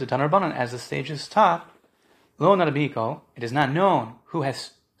these words? The Tana Rabbanan, as the sages taught, Lo Narabiko, it is not known who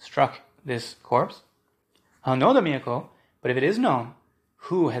has struck this corpse. I'll know the miyako, but if it is known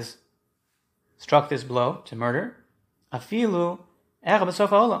who has struck this blow to murder, Afilu Echad B'sof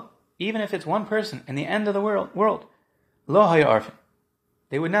Ha'olam, even if it's one person in the end of the world, Lo Haya Arfin,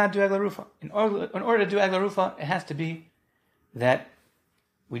 they would not do Egla Rufa. In order to do Egla Rufa, it has to be that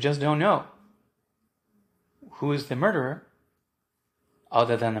we just don't know who is the murderer,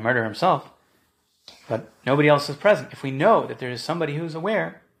 other than the murderer himself, but nobody else is present. If we know that there is somebody who is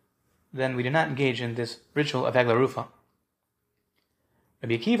aware, then we do not engage in this ritual of Egla Rufa.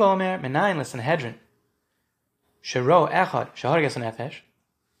 Rabbi Akiva Omer, Menayin l'Sanhedrin, Shero Echad, Shahar Nefesh.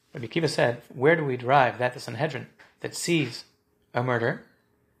 Rabbi Akiva said, where do we derive that the Sanhedrin that sees a murder,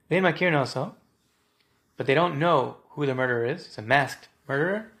 but they don't know who the murderer is, it's a masked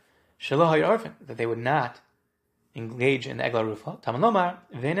murderer, that they would not engage in the Egla Rufa,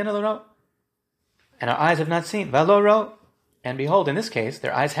 and our eyes have not seen, and behold, in this case,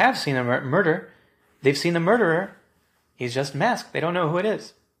 their eyes have seen the murder, they've seen the murderer, he's just masked, they don't know who it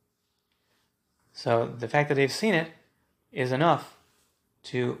is. So the fact that they've seen it is enough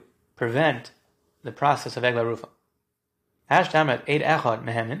to prevent the process of Egla Rufa.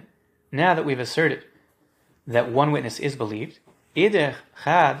 Now that we've asserted that one witness is believed, so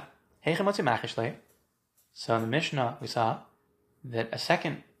in the Mishnah we saw that a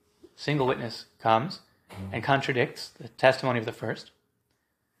second single witness comes, and contradicts the testimony of the first,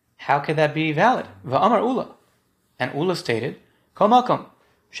 how could that be valid? Va'amar Ula. And Ula stated, Kol makom,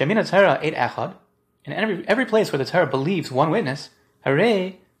 shemina Torah eit echad, in every place where the Torah believes one witness,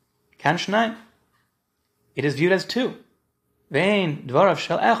 harei kan shnayim, it is viewed as two. Ve'ein dvarav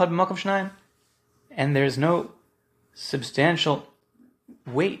shel echad b'makom shnayim, and there is no substantial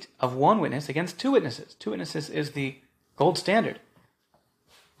weight of one witness against two witnesses. Two witnesses is the gold standard.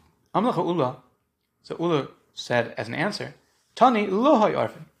 Amlacha Ula, so Ula said as an answer, Tani lo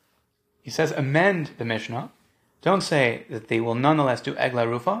ha'yarfin. He says, amend the Mishnah. Don't say that they will nonetheless do egla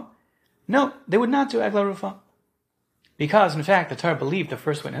rufa. No, they would not do egla rufa. Because, in fact, the Torah believed the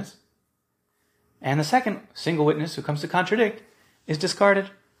first witness, and the second single witness who comes to contradict is discarded.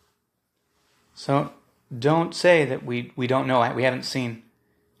 So, don't say that we don't know, we haven't seen,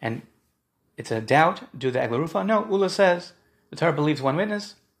 and it's a doubt, do the egla rufa. No, Ula says, the Torah believes one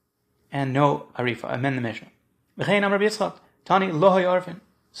witness, and no arifa, amend the Mishnah. V'chein am Rabbi Yitzchak, Tani lo ha'yarfin.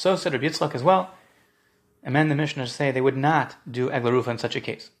 So said Rabbi Yitzchak as well. Amend the Mishnah to say they would not do egla rufa in such a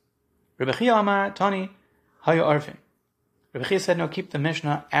case. Rabbi Chia amar Tani ha'yarfin. Rabbi Chia said, no, keep the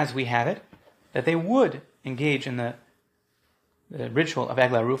Mishnah as we have it, that they would engage in the ritual of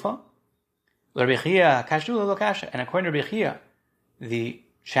egla rufa. Rabbi Chia kashdu lo kasha. And according to Rabbi Chia, the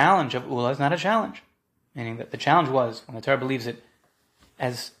challenge of Ula is not a challenge. Meaning that the challenge was, when the Torah believes it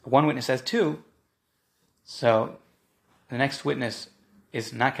as one witness as two, so the next witness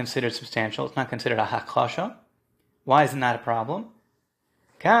is not considered substantial, it's not considered a haklasha. Why is it not a problem?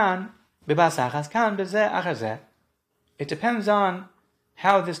 It depends on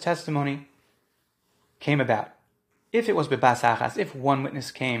how this testimony came about. If it was bebasachas, if one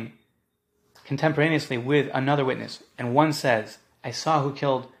witness came contemporaneously with another witness, and one says, I saw who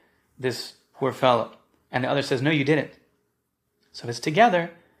killed this poor fellow, and the other says, no, you didn't. So if it's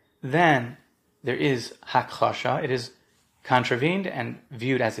together, then there is haklasha, it is contravened and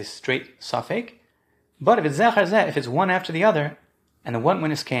viewed as a straight safek. But if it's zechar zeh, if it's one after the other, and the one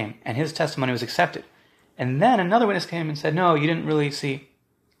witness came, and his testimony was accepted, and then another witness came and said, no, you didn't really see,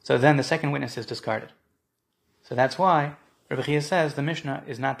 so then the second witness is discarded. So that's why Rabbi Chia says the Mishnah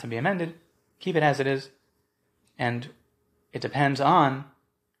is not to be amended, keep it as it is, and it depends on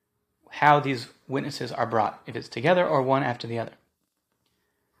how these witnesses are brought, if it's together or one after the other.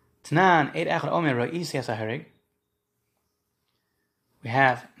 Tnan eit echad omer ra'isi asaharig. We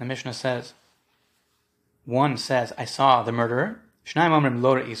have, the Mishnah says, one says, I saw the murderer, Shnayim omrim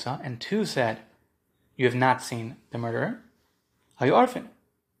lo ra'isa, and two said, you have not seen the murderer. Hayu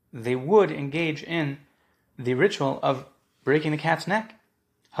they would engage in the ritual of breaking the cat's neck.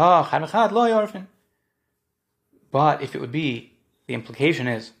 Ha chad v'chad lo hayu. But if it would be, the implication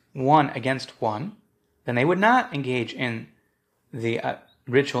is one against one, then they would not engage in the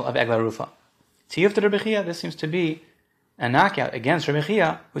ritual of egla rufa. Tiyuf to Rabbi Chia, this seems to be a knockout against Rabbi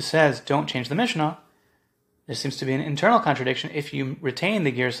Chia, who says, don't change the Mishnah. There seems to be an internal contradiction if you retain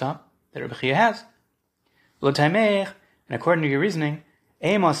the girsa that Rabbi Chia has. And according to your reasoning,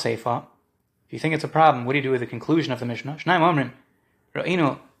 Ema Seifa, if you think it's a problem, what do you do with the conclusion of the Mishnah? Shnaim Omrim,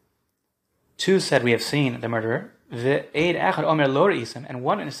 Ra'inu, two said we have seen the murderer, Ve'ed Echad Omer Lo Re'isim, and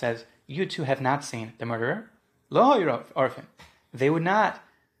one witness says, you two have not seen the murderer. Lo Orfin, they would not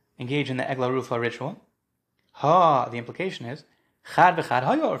engage in the Egla Rufa ritual. Ha, the implication is, Chad v'chad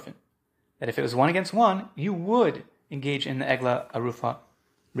hayu orfin, that if it was one against one, you would engage in the Egla Rufa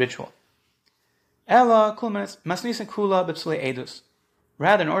ritual. Ella kulmanis masnisin kula b'psule edus.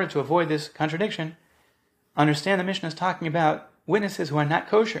 Rather, in order to avoid this contradiction, understand the Mishnah is talking about witnesses who are not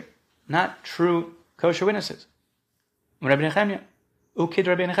kosher, not true kosher witnesses. Rabbi Nechemia, ukid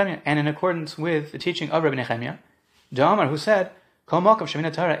Rabbi Nechemia, and in accordance with the teaching of Rabbi Nechemia, Da'amar, who said, Kol makom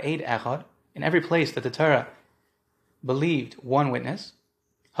shemina Torah eid echad, in every place that the Torah believed one witness,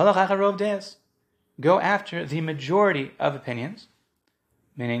 halach achar rov deis, go after the majority of opinions,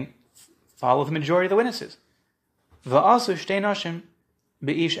 meaning follow the majority of the witnesses. Va'asu shtei nashim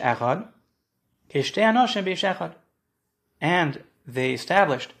be'ish echad, keshtei anashim be'ish echad, and they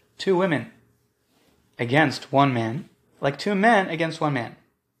established two women against one man, like two men against one man.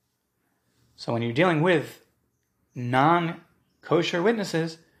 So when you're dealing with non-kosher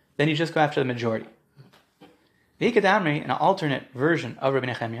witnesses, then you just go after the majority. V'ikadamri, an alternate version of Rabbi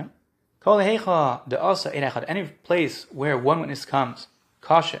Nechemia, kol heicha de'asa ein echad, any place where one witness comes,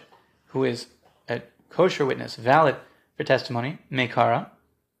 kosher, who is a kosher witness, valid for testimony, mekara,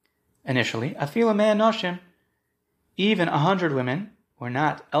 initially, afilu mea nashim, even 100 women were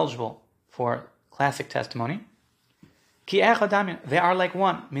not eligible for classic testimony. Ki echad damin, they are like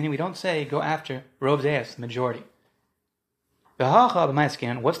one, meaning we don't say go after rov deis, the majority.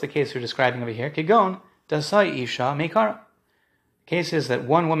 What's the case we're describing over here? Kigon Dasai Isha Meikara. The case is that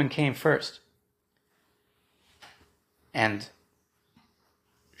one woman came first, and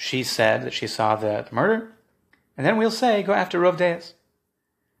she said that she saw the murder, and then we'll say, go after Rov Deis.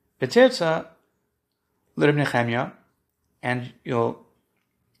 B'tirtza l'Reb Nechemia, and you'll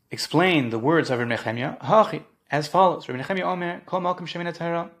explain the words of Reb Nechemia, Hachi, as follows. Reb Nechemia Omer, Kol Malkum Shemina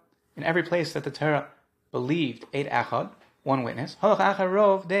Torah, in every place that the Torah believed, Eid Achad, one witness, Halach Achar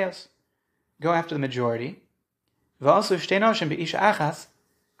Rov Deis, go after the majority, V'asu Shtei Noshim B'isha Achas,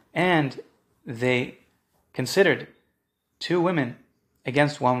 and they considered two women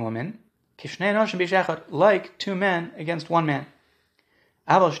against one woman, Kishnei Noshim B'isha Echad, like two men against one man.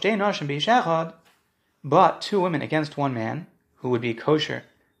 Aval Shtei Noshim B'isha Echad, but two women against one man, who would be kosher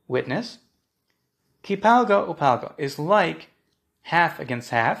witness, Kipalga Upalga, is like half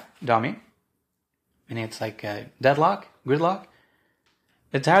against half, dami, meaning it's like deadlock, gridlock.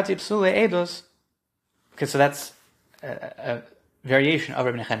 V'tarti Psule Eidos, okay, so that's a variation of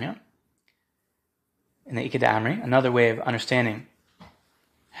Reb Nechemia in the Ikeda Amri, another way of understanding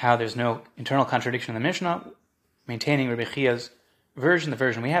how there's no internal contradiction in the Mishnah, maintaining Rabbi Chia's version, the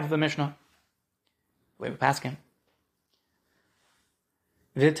version we have of the Mishnah, the way we pass him.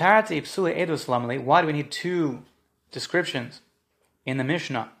 V'tarti Psule Eidos Lamali, why do we need two descriptions in the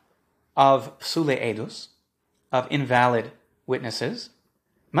Mishnah of Psule Eidos, of invalid witnesses?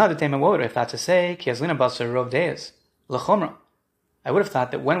 What would I have thought to say? I would have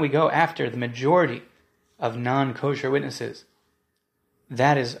thought that when we go after the majority of non-kosher witnesses,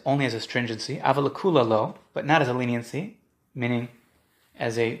 that is only as a stringency, avalakula lo, but not as a leniency, meaning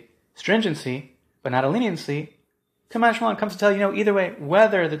as a stringency, but not a leniency. Kamashman comes to tell you, either way,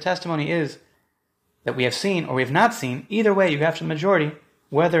 whether the testimony is that we have seen or we have not seen, either way you go after the majority,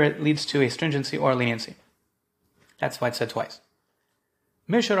 whether it leads to a stringency or a leniency. That's why it's said twice.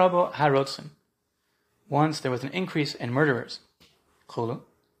 Misharabo harotzim. Once there was an increase in murderers. Chulu.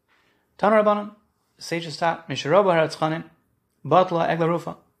 Tana Rabbanan, the sages taught, Misharabo harotzchanin, batla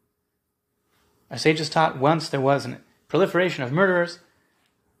eglarufa. Our sages taught once there was a proliferation of murderers,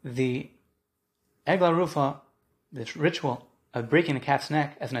 the eglarufa, this ritual of breaking the cat's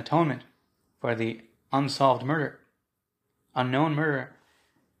neck as an atonement for the unsolved murder, unknown murder,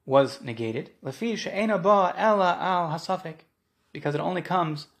 was negated. Lafi she'ena ba ela al hasafek, because it only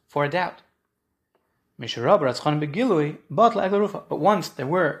comes for a doubt. But once there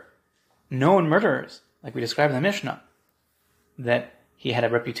were known murderers, like we described in the Mishnah, that he had a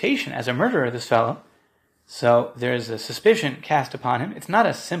reputation as a murderer, this fellow, so there's a suspicion cast upon him. It's not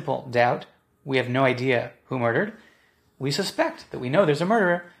a simple doubt. We have no idea who murdered. We suspect that we know there's a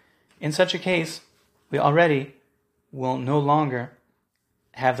murderer. In such a case, we already will no longer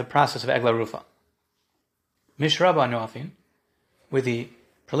have the process of egla rufa. Mishraba noafin, with the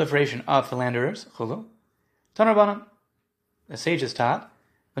proliferation of philanderers, chulu. Tanarbanan, the sages taught,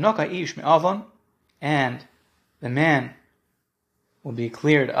 v'noka ish me'avon, and the man will be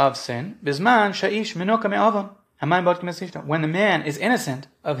cleared of sin. Bizman sha'ish menoka me'avon, hamayim bot k'mesishta. When the man is innocent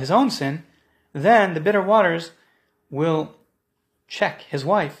of his own sin, then the bitter waters will check his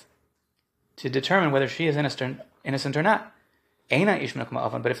wife to determine whether she is innocent or not. Eina ish menoka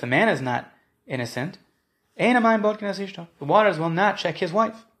me'avon. But if the man is not innocent, the waters will not check his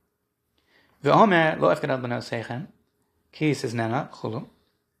wife. As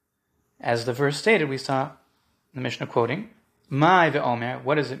the verse stated, we saw the Mishnah quoting,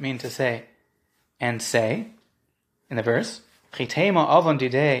 what does it mean to say and say in the verse?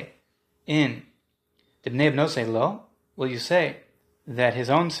 Will you say that his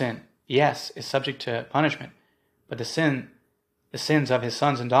own sin, yes, is subject to punishment, but the sins of his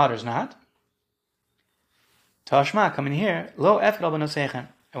sons and daughters not? Tashma, come in here. Lo efkal b'nosechem.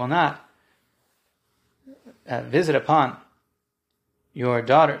 I will not visit upon your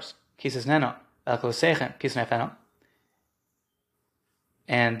daughters. Kisas neno. Elkosechem. Kis nefeno.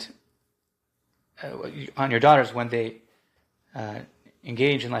 And on your daughters when they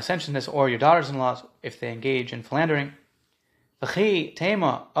engage in licentiousness, or your daughters-in-law if they engage in philandering. V'chi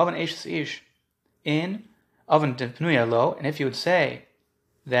tema oven eshes ish in oven depnuya lo. And if you would say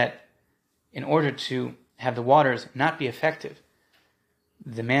that in order to have the waters not be effective,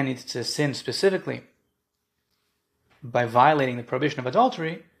 the man needs to sin specifically by violating the prohibition of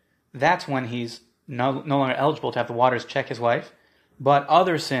adultery, that's when he's no longer eligible to have the waters check his wife. But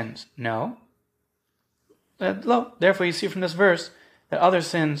other sins, no. Therefore, you see from this verse that other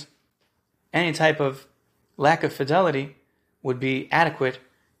sins, any type of lack of fidelity would be adequate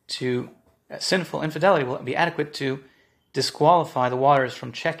to, sinful infidelity will be adequate to disqualify the waters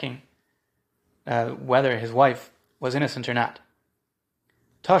from checking whether his wife was innocent or not.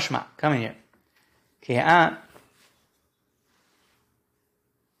 Toshma, come in here. The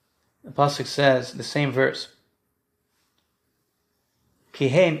pasuk says the same verse.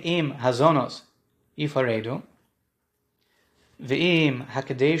 Kihem im hazonos ifaredu, ve'im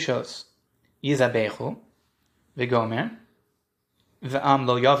hakadeshos yizabechu, ve'gomer, ve'am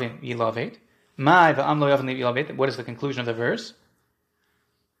lo yavim yilavet. My ve'am lo yavim yilavet. What is the conclusion of the verse?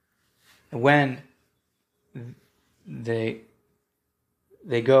 When they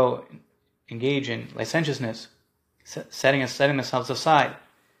go engage in licentiousness, setting themselves aside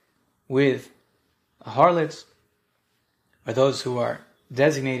with harlots, or those who are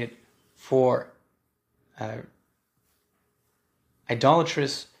designated for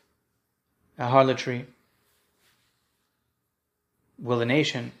idolatrous harlotry, will the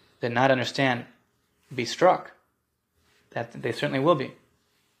nation that not understand be struck? That they certainly will be.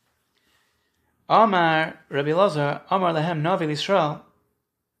 Amar Rabbi Lazar, Amar Lahem Navi Yisrael.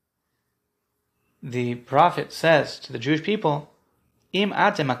 The prophet says to the Jewish people, Im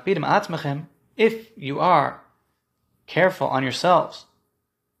atem makpidim atmechem, if you are careful on yourselves,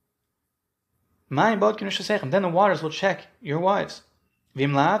 then the waters will check your wives. But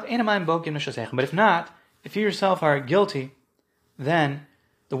if not, if you yourself are guilty, then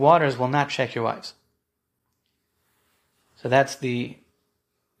the waters will not check your wives. So that's the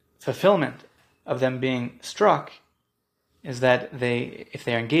fulfillment of them being struck, is that if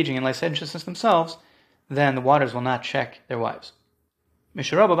they are engaging in licentiousness themselves, then the waters will not check their wives.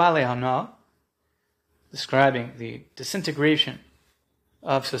 Describing the disintegration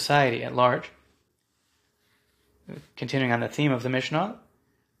of society at large. Continuing on the theme of the Mishnah,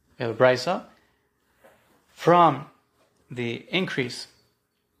 we have a brisa, from the increase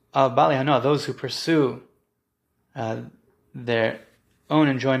of Bali Hana, those who pursue their own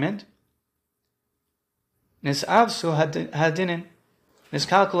enjoyment, Nisavsu hadinin,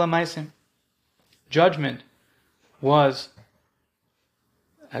 niskalkula maisim. Judgment was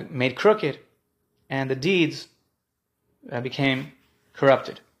made crooked, and the deeds became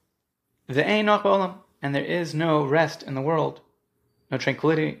corrupted. Ve'ein noch ba'olam, and there is no rest in the world, no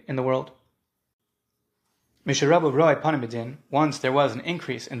tranquility in the world. Misharabu roi panamidin, once there was an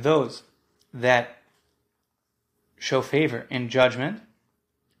increase in those that show favor in judgment,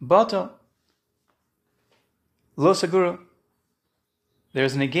 bato lo saguru, there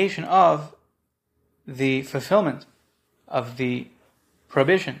is a negation of the fulfillment of the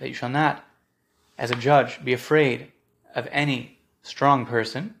prohibition that you shall not, as a judge, be afraid of any strong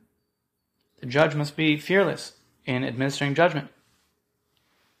person. The judge must be fearless in administering judgment.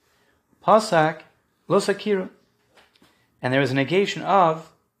 Pasak lo sakiru, and there is a negation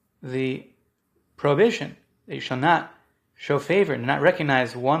of the prohibition that you shall not show favor and not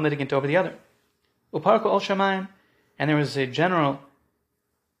recognize one litigant over the other. Uparku ol shamayim, and there was a general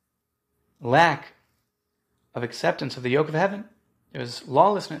lack of acceptance of the yoke of heaven. There was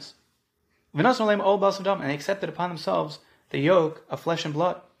lawlessness. And they accepted upon themselves the yoke of flesh and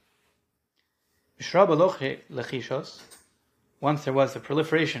blood. Once there was the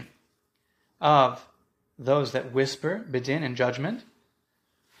proliferation of those that whisper, bidin, in judgment.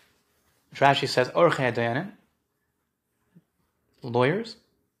 Rashi says, orchei dayanim, lawyers.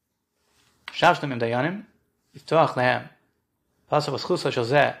 Shavshlim im dayanim, yiftoach lehem, pasav v'schusa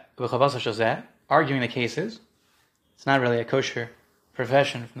shozeh, v'chavasa shozeh, arguing the cases. It's not really a kosher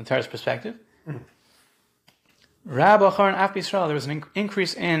profession from the Torah's perspective. Rab Acharon Af Yisrael, there was an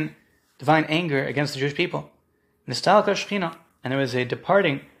increase in divine anger against the Jewish people. Nistalka Shechina, and there was a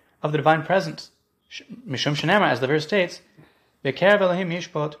departing of the divine presence. Mishum Shenema, as the verse states, Bekerev Elohim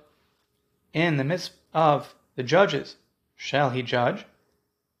Yishpot, in the midst of the judges shall he judge.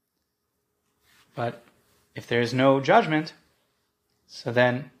 But if there is no judgment, so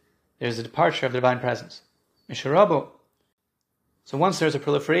then there's a departure of the divine presence. Misharabu. So once there's a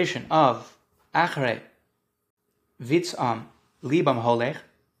proliferation of Achrei, Vitzam, Libam Holech,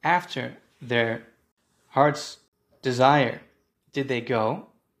 after their heart's desire did they go,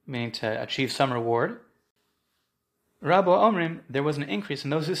 meaning to achieve some reward. Rabbo Omrim, there was an increase in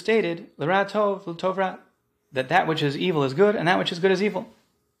those who stated, L'ra tov, l'tov ra, that which is evil is good, and that which is good is evil.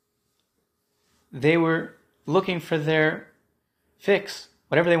 They were looking for their fix,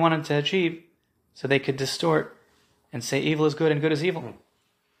 whatever they wanted to achieve, so they could distort and say evil is good and good is evil.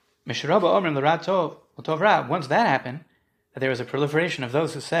 Mishrabba Omrim, L'ra tov, l'tov ra. Once that happened, that there was a proliferation of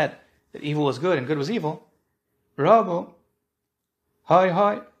those who said that evil was good and good was evil, Rabbo,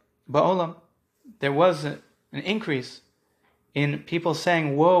 Hai Ba'olam, there was an increase in people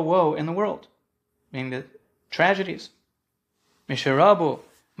saying woe, woe in the world, meaning the tragedies. Misharabu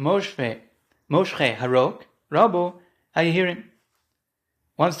Moshche Harok, Rabu Hayihirim.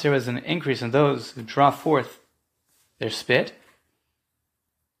 once there was an increase in those who draw forth their spit.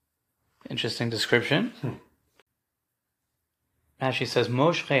 Interesting description. Rashi says,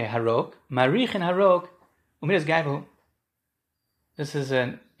 Moshche harok, marichin harok, umidas gaivu. This is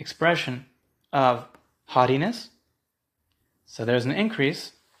an expression of haughtiness. So there's an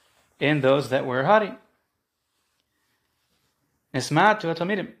increase in those that were haughty. Nismatu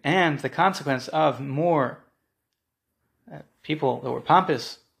atomidim, and the consequence of more people that were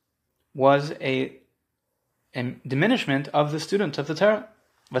pompous was a diminishment of the student of the Torah.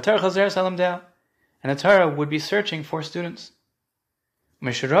 And the Torah would be searching for students.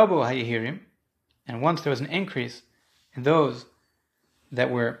 And once there was an increase in those that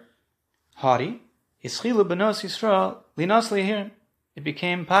were haughty, it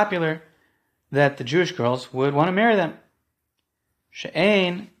became popular that the Jewish girls would want to marry them.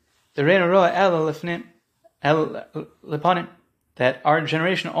 That our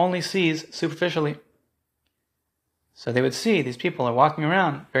generation only sees superficially. So they would see these people are walking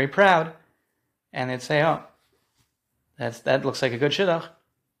around very proud, and they'd say, oh, that looks like a good shidduch.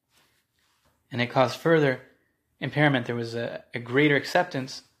 And it caused further impairment. There was a greater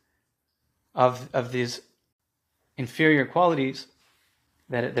acceptance of these inferior qualities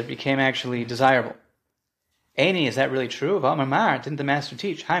that became actually desirable. Eini, is that really true? V'amar, didn't the master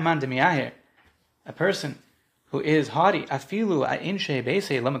teach? Haiman demiyahir, a person who is haughty, afilu a'inshe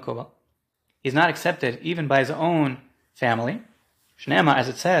beise lamakova, he's not accepted even by his own family. Shnema, as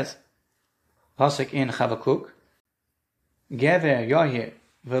it says, pasuk in Chavakuk, gever yohir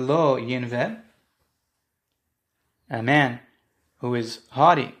velo yinveh, a man who is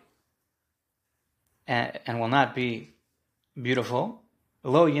haughty and will not be beautiful,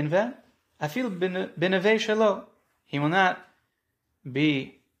 lo yinveh, afil binaveh shelo, he will not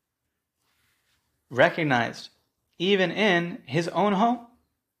be recognized even in his own home.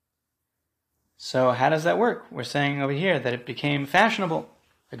 So how does that work? We're saying over here that it became fashionable.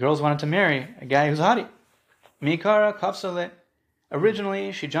 The girls wanted to marry a guy who's haughty. Mikara kafsale.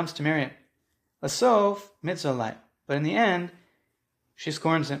 Originally, she jumps to marry him. Lasof mitzvah, but in the end, she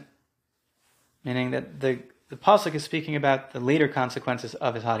scorns him. Meaning that the pasuk is speaking about the later consequences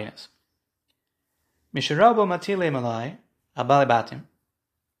of his haughtiness. Misharabo matile malai abalibatim.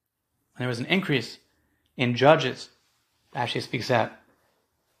 When there was an increase in judges, Rashi speaks out.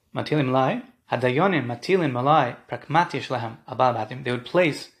 Matilim malai hadayonim matilin malai prakmati shlehem abalibatim. They would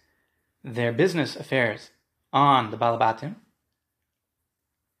place their business affairs on the balabatim.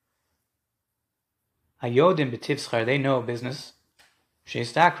 Hayodim b'tiv schar, they know business.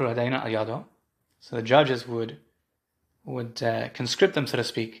 Sheistakru hadayina al yado. So the judges would conscript them, so to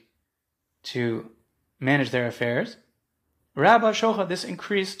speak, to manage their affairs. Rabba shocha, this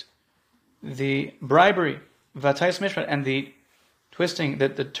increased the bribery, v'atayis mishpat, and the twisting,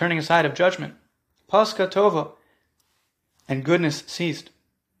 the turning aside of judgment. Paska tova, and goodness ceased.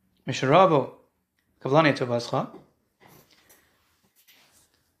 Misharabo kavlani tovascha.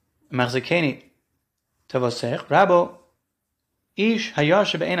 Marzikeni tovasech. Rabbo ish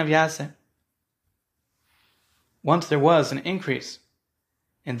hayash be'enav yaseh. Once there was an increase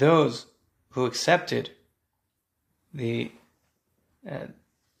in those who accepted the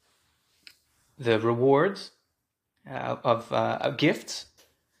rewards of gifts,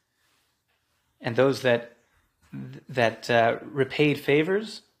 and those that repaid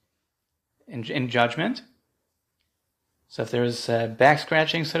favors in judgment. So if there was back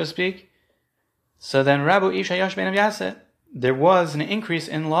scratching, so to speak, so then Rabu Ish Hayash Ben Yaseh, there was an increase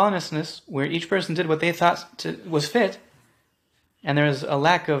in lawlessness where each person did what they thought was fit, and there was a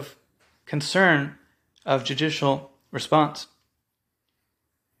lack of concern of judicial response.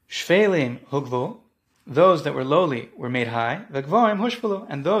 Shvelim hugvu, those that were lowly were made high. V'gvoim hushvalu,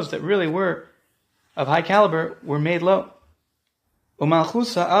 and those that really were of high caliber were made low.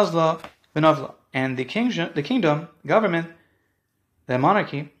 Umalchusa azla v'novla, and the kingdom, government, the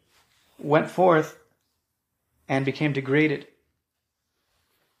monarchy, went forth and became degraded.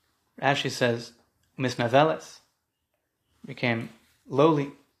 Rashi says, misnaveles, became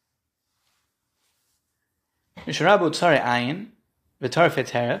lowly. Mishrabu tsare ayin, v'tarfet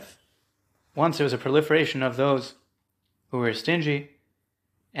teref. Once there was a proliferation of those who were stingy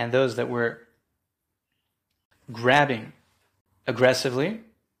and those that were grabbing aggressively.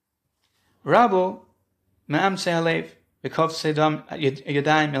 Rabu ma'am sehalev v'kov sedam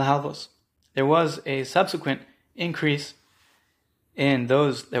yadayim milhalvos. There was a subsequent increase in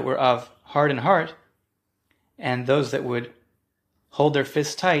those that were of hardened heart and those that would hold their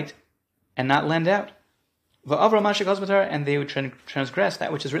fists tight and not lend out. And they would transgress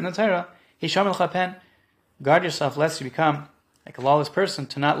that which is written in the Torah. Hisham el chapen, guard yourself lest you become like a lawless person,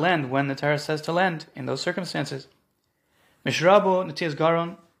 to not lend when the Torah says to lend in those circumstances. Mishrabu Natias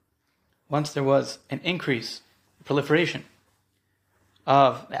Garon, once there was an increase, proliferation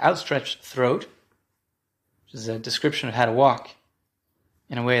of the outstretched throat, which is a description of how to walk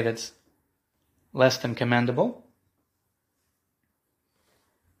in a way that's less than commendable.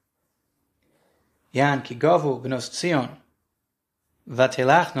 Yan ki gavu b'nos Tzion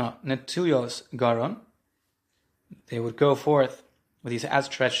vatelachno netuyos garon. They would go forth with these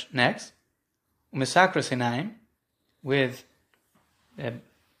outstretched necks, umisakros hinayim, with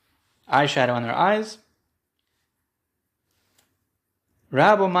eyeshadow on their eyes.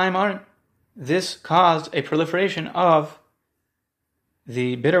 Rabo Maimarin. This caused a proliferation of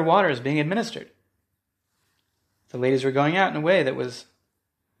the bitter waters being administered. The ladies were going out in a way that was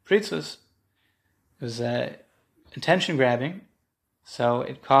pritzus, it was attention grabbing, so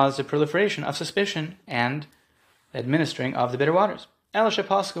it caused a proliferation of suspicion and the administering of the bitter waters. Elisha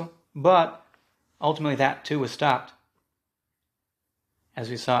Pasku, but ultimately that too was stopped, as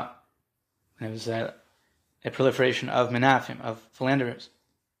we saw when it was a proliferation of menafim, of philanderers.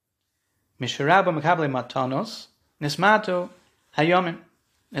 Mishuraba makable matanos nismatu hayomin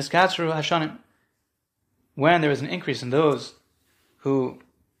niskatzru hashanim. When there was an increase in those who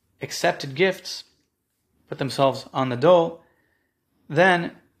accepted gifts, put themselves on the dole,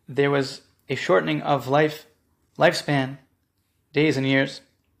 then there was a shortening of lifespan, days and years.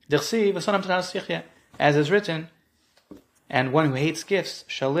 As is written, and one who hates gifts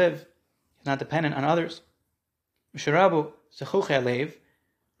shall live, is not dependent on others. And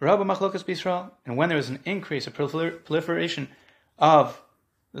when there was an increase, a proliferation of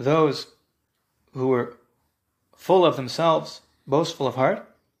those who were full of themselves, boastful of heart,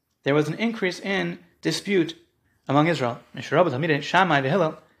 there was an increase in dispute among Israel.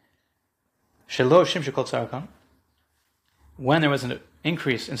 When there was an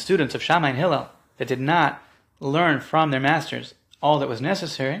increase in students of Shammai and Hillel that did not learn from their masters all that was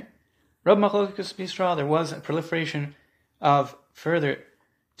necessary, there was a proliferation of further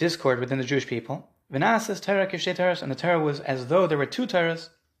discord within the Jewish people. And the Torah was as though there were two Torahs.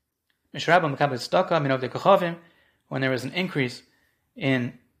 When there was an increase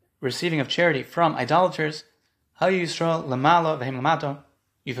in receiving of charity from idolaters,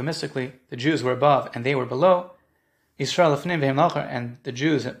 euphemistically, the Jews were above and they were below, and the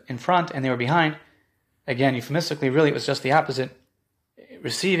Jews in front and they were behind. Again, euphemistically, really it was just the opposite.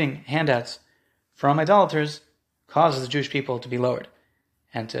 Receiving handouts from idolaters causes the Jewish people to be lowered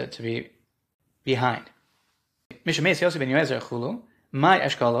and to be behind. As we saw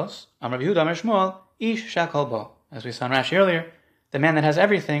in Rashi earlier, the man that has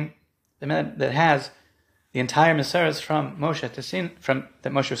everything, the man that has the entire Meseres from Moshe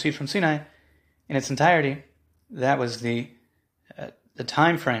that Moshe received from Sinai in its entirety, that was the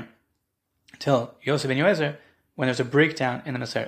time frame till Yosef ben Yoezer, when there's a breakdown in the Meseres.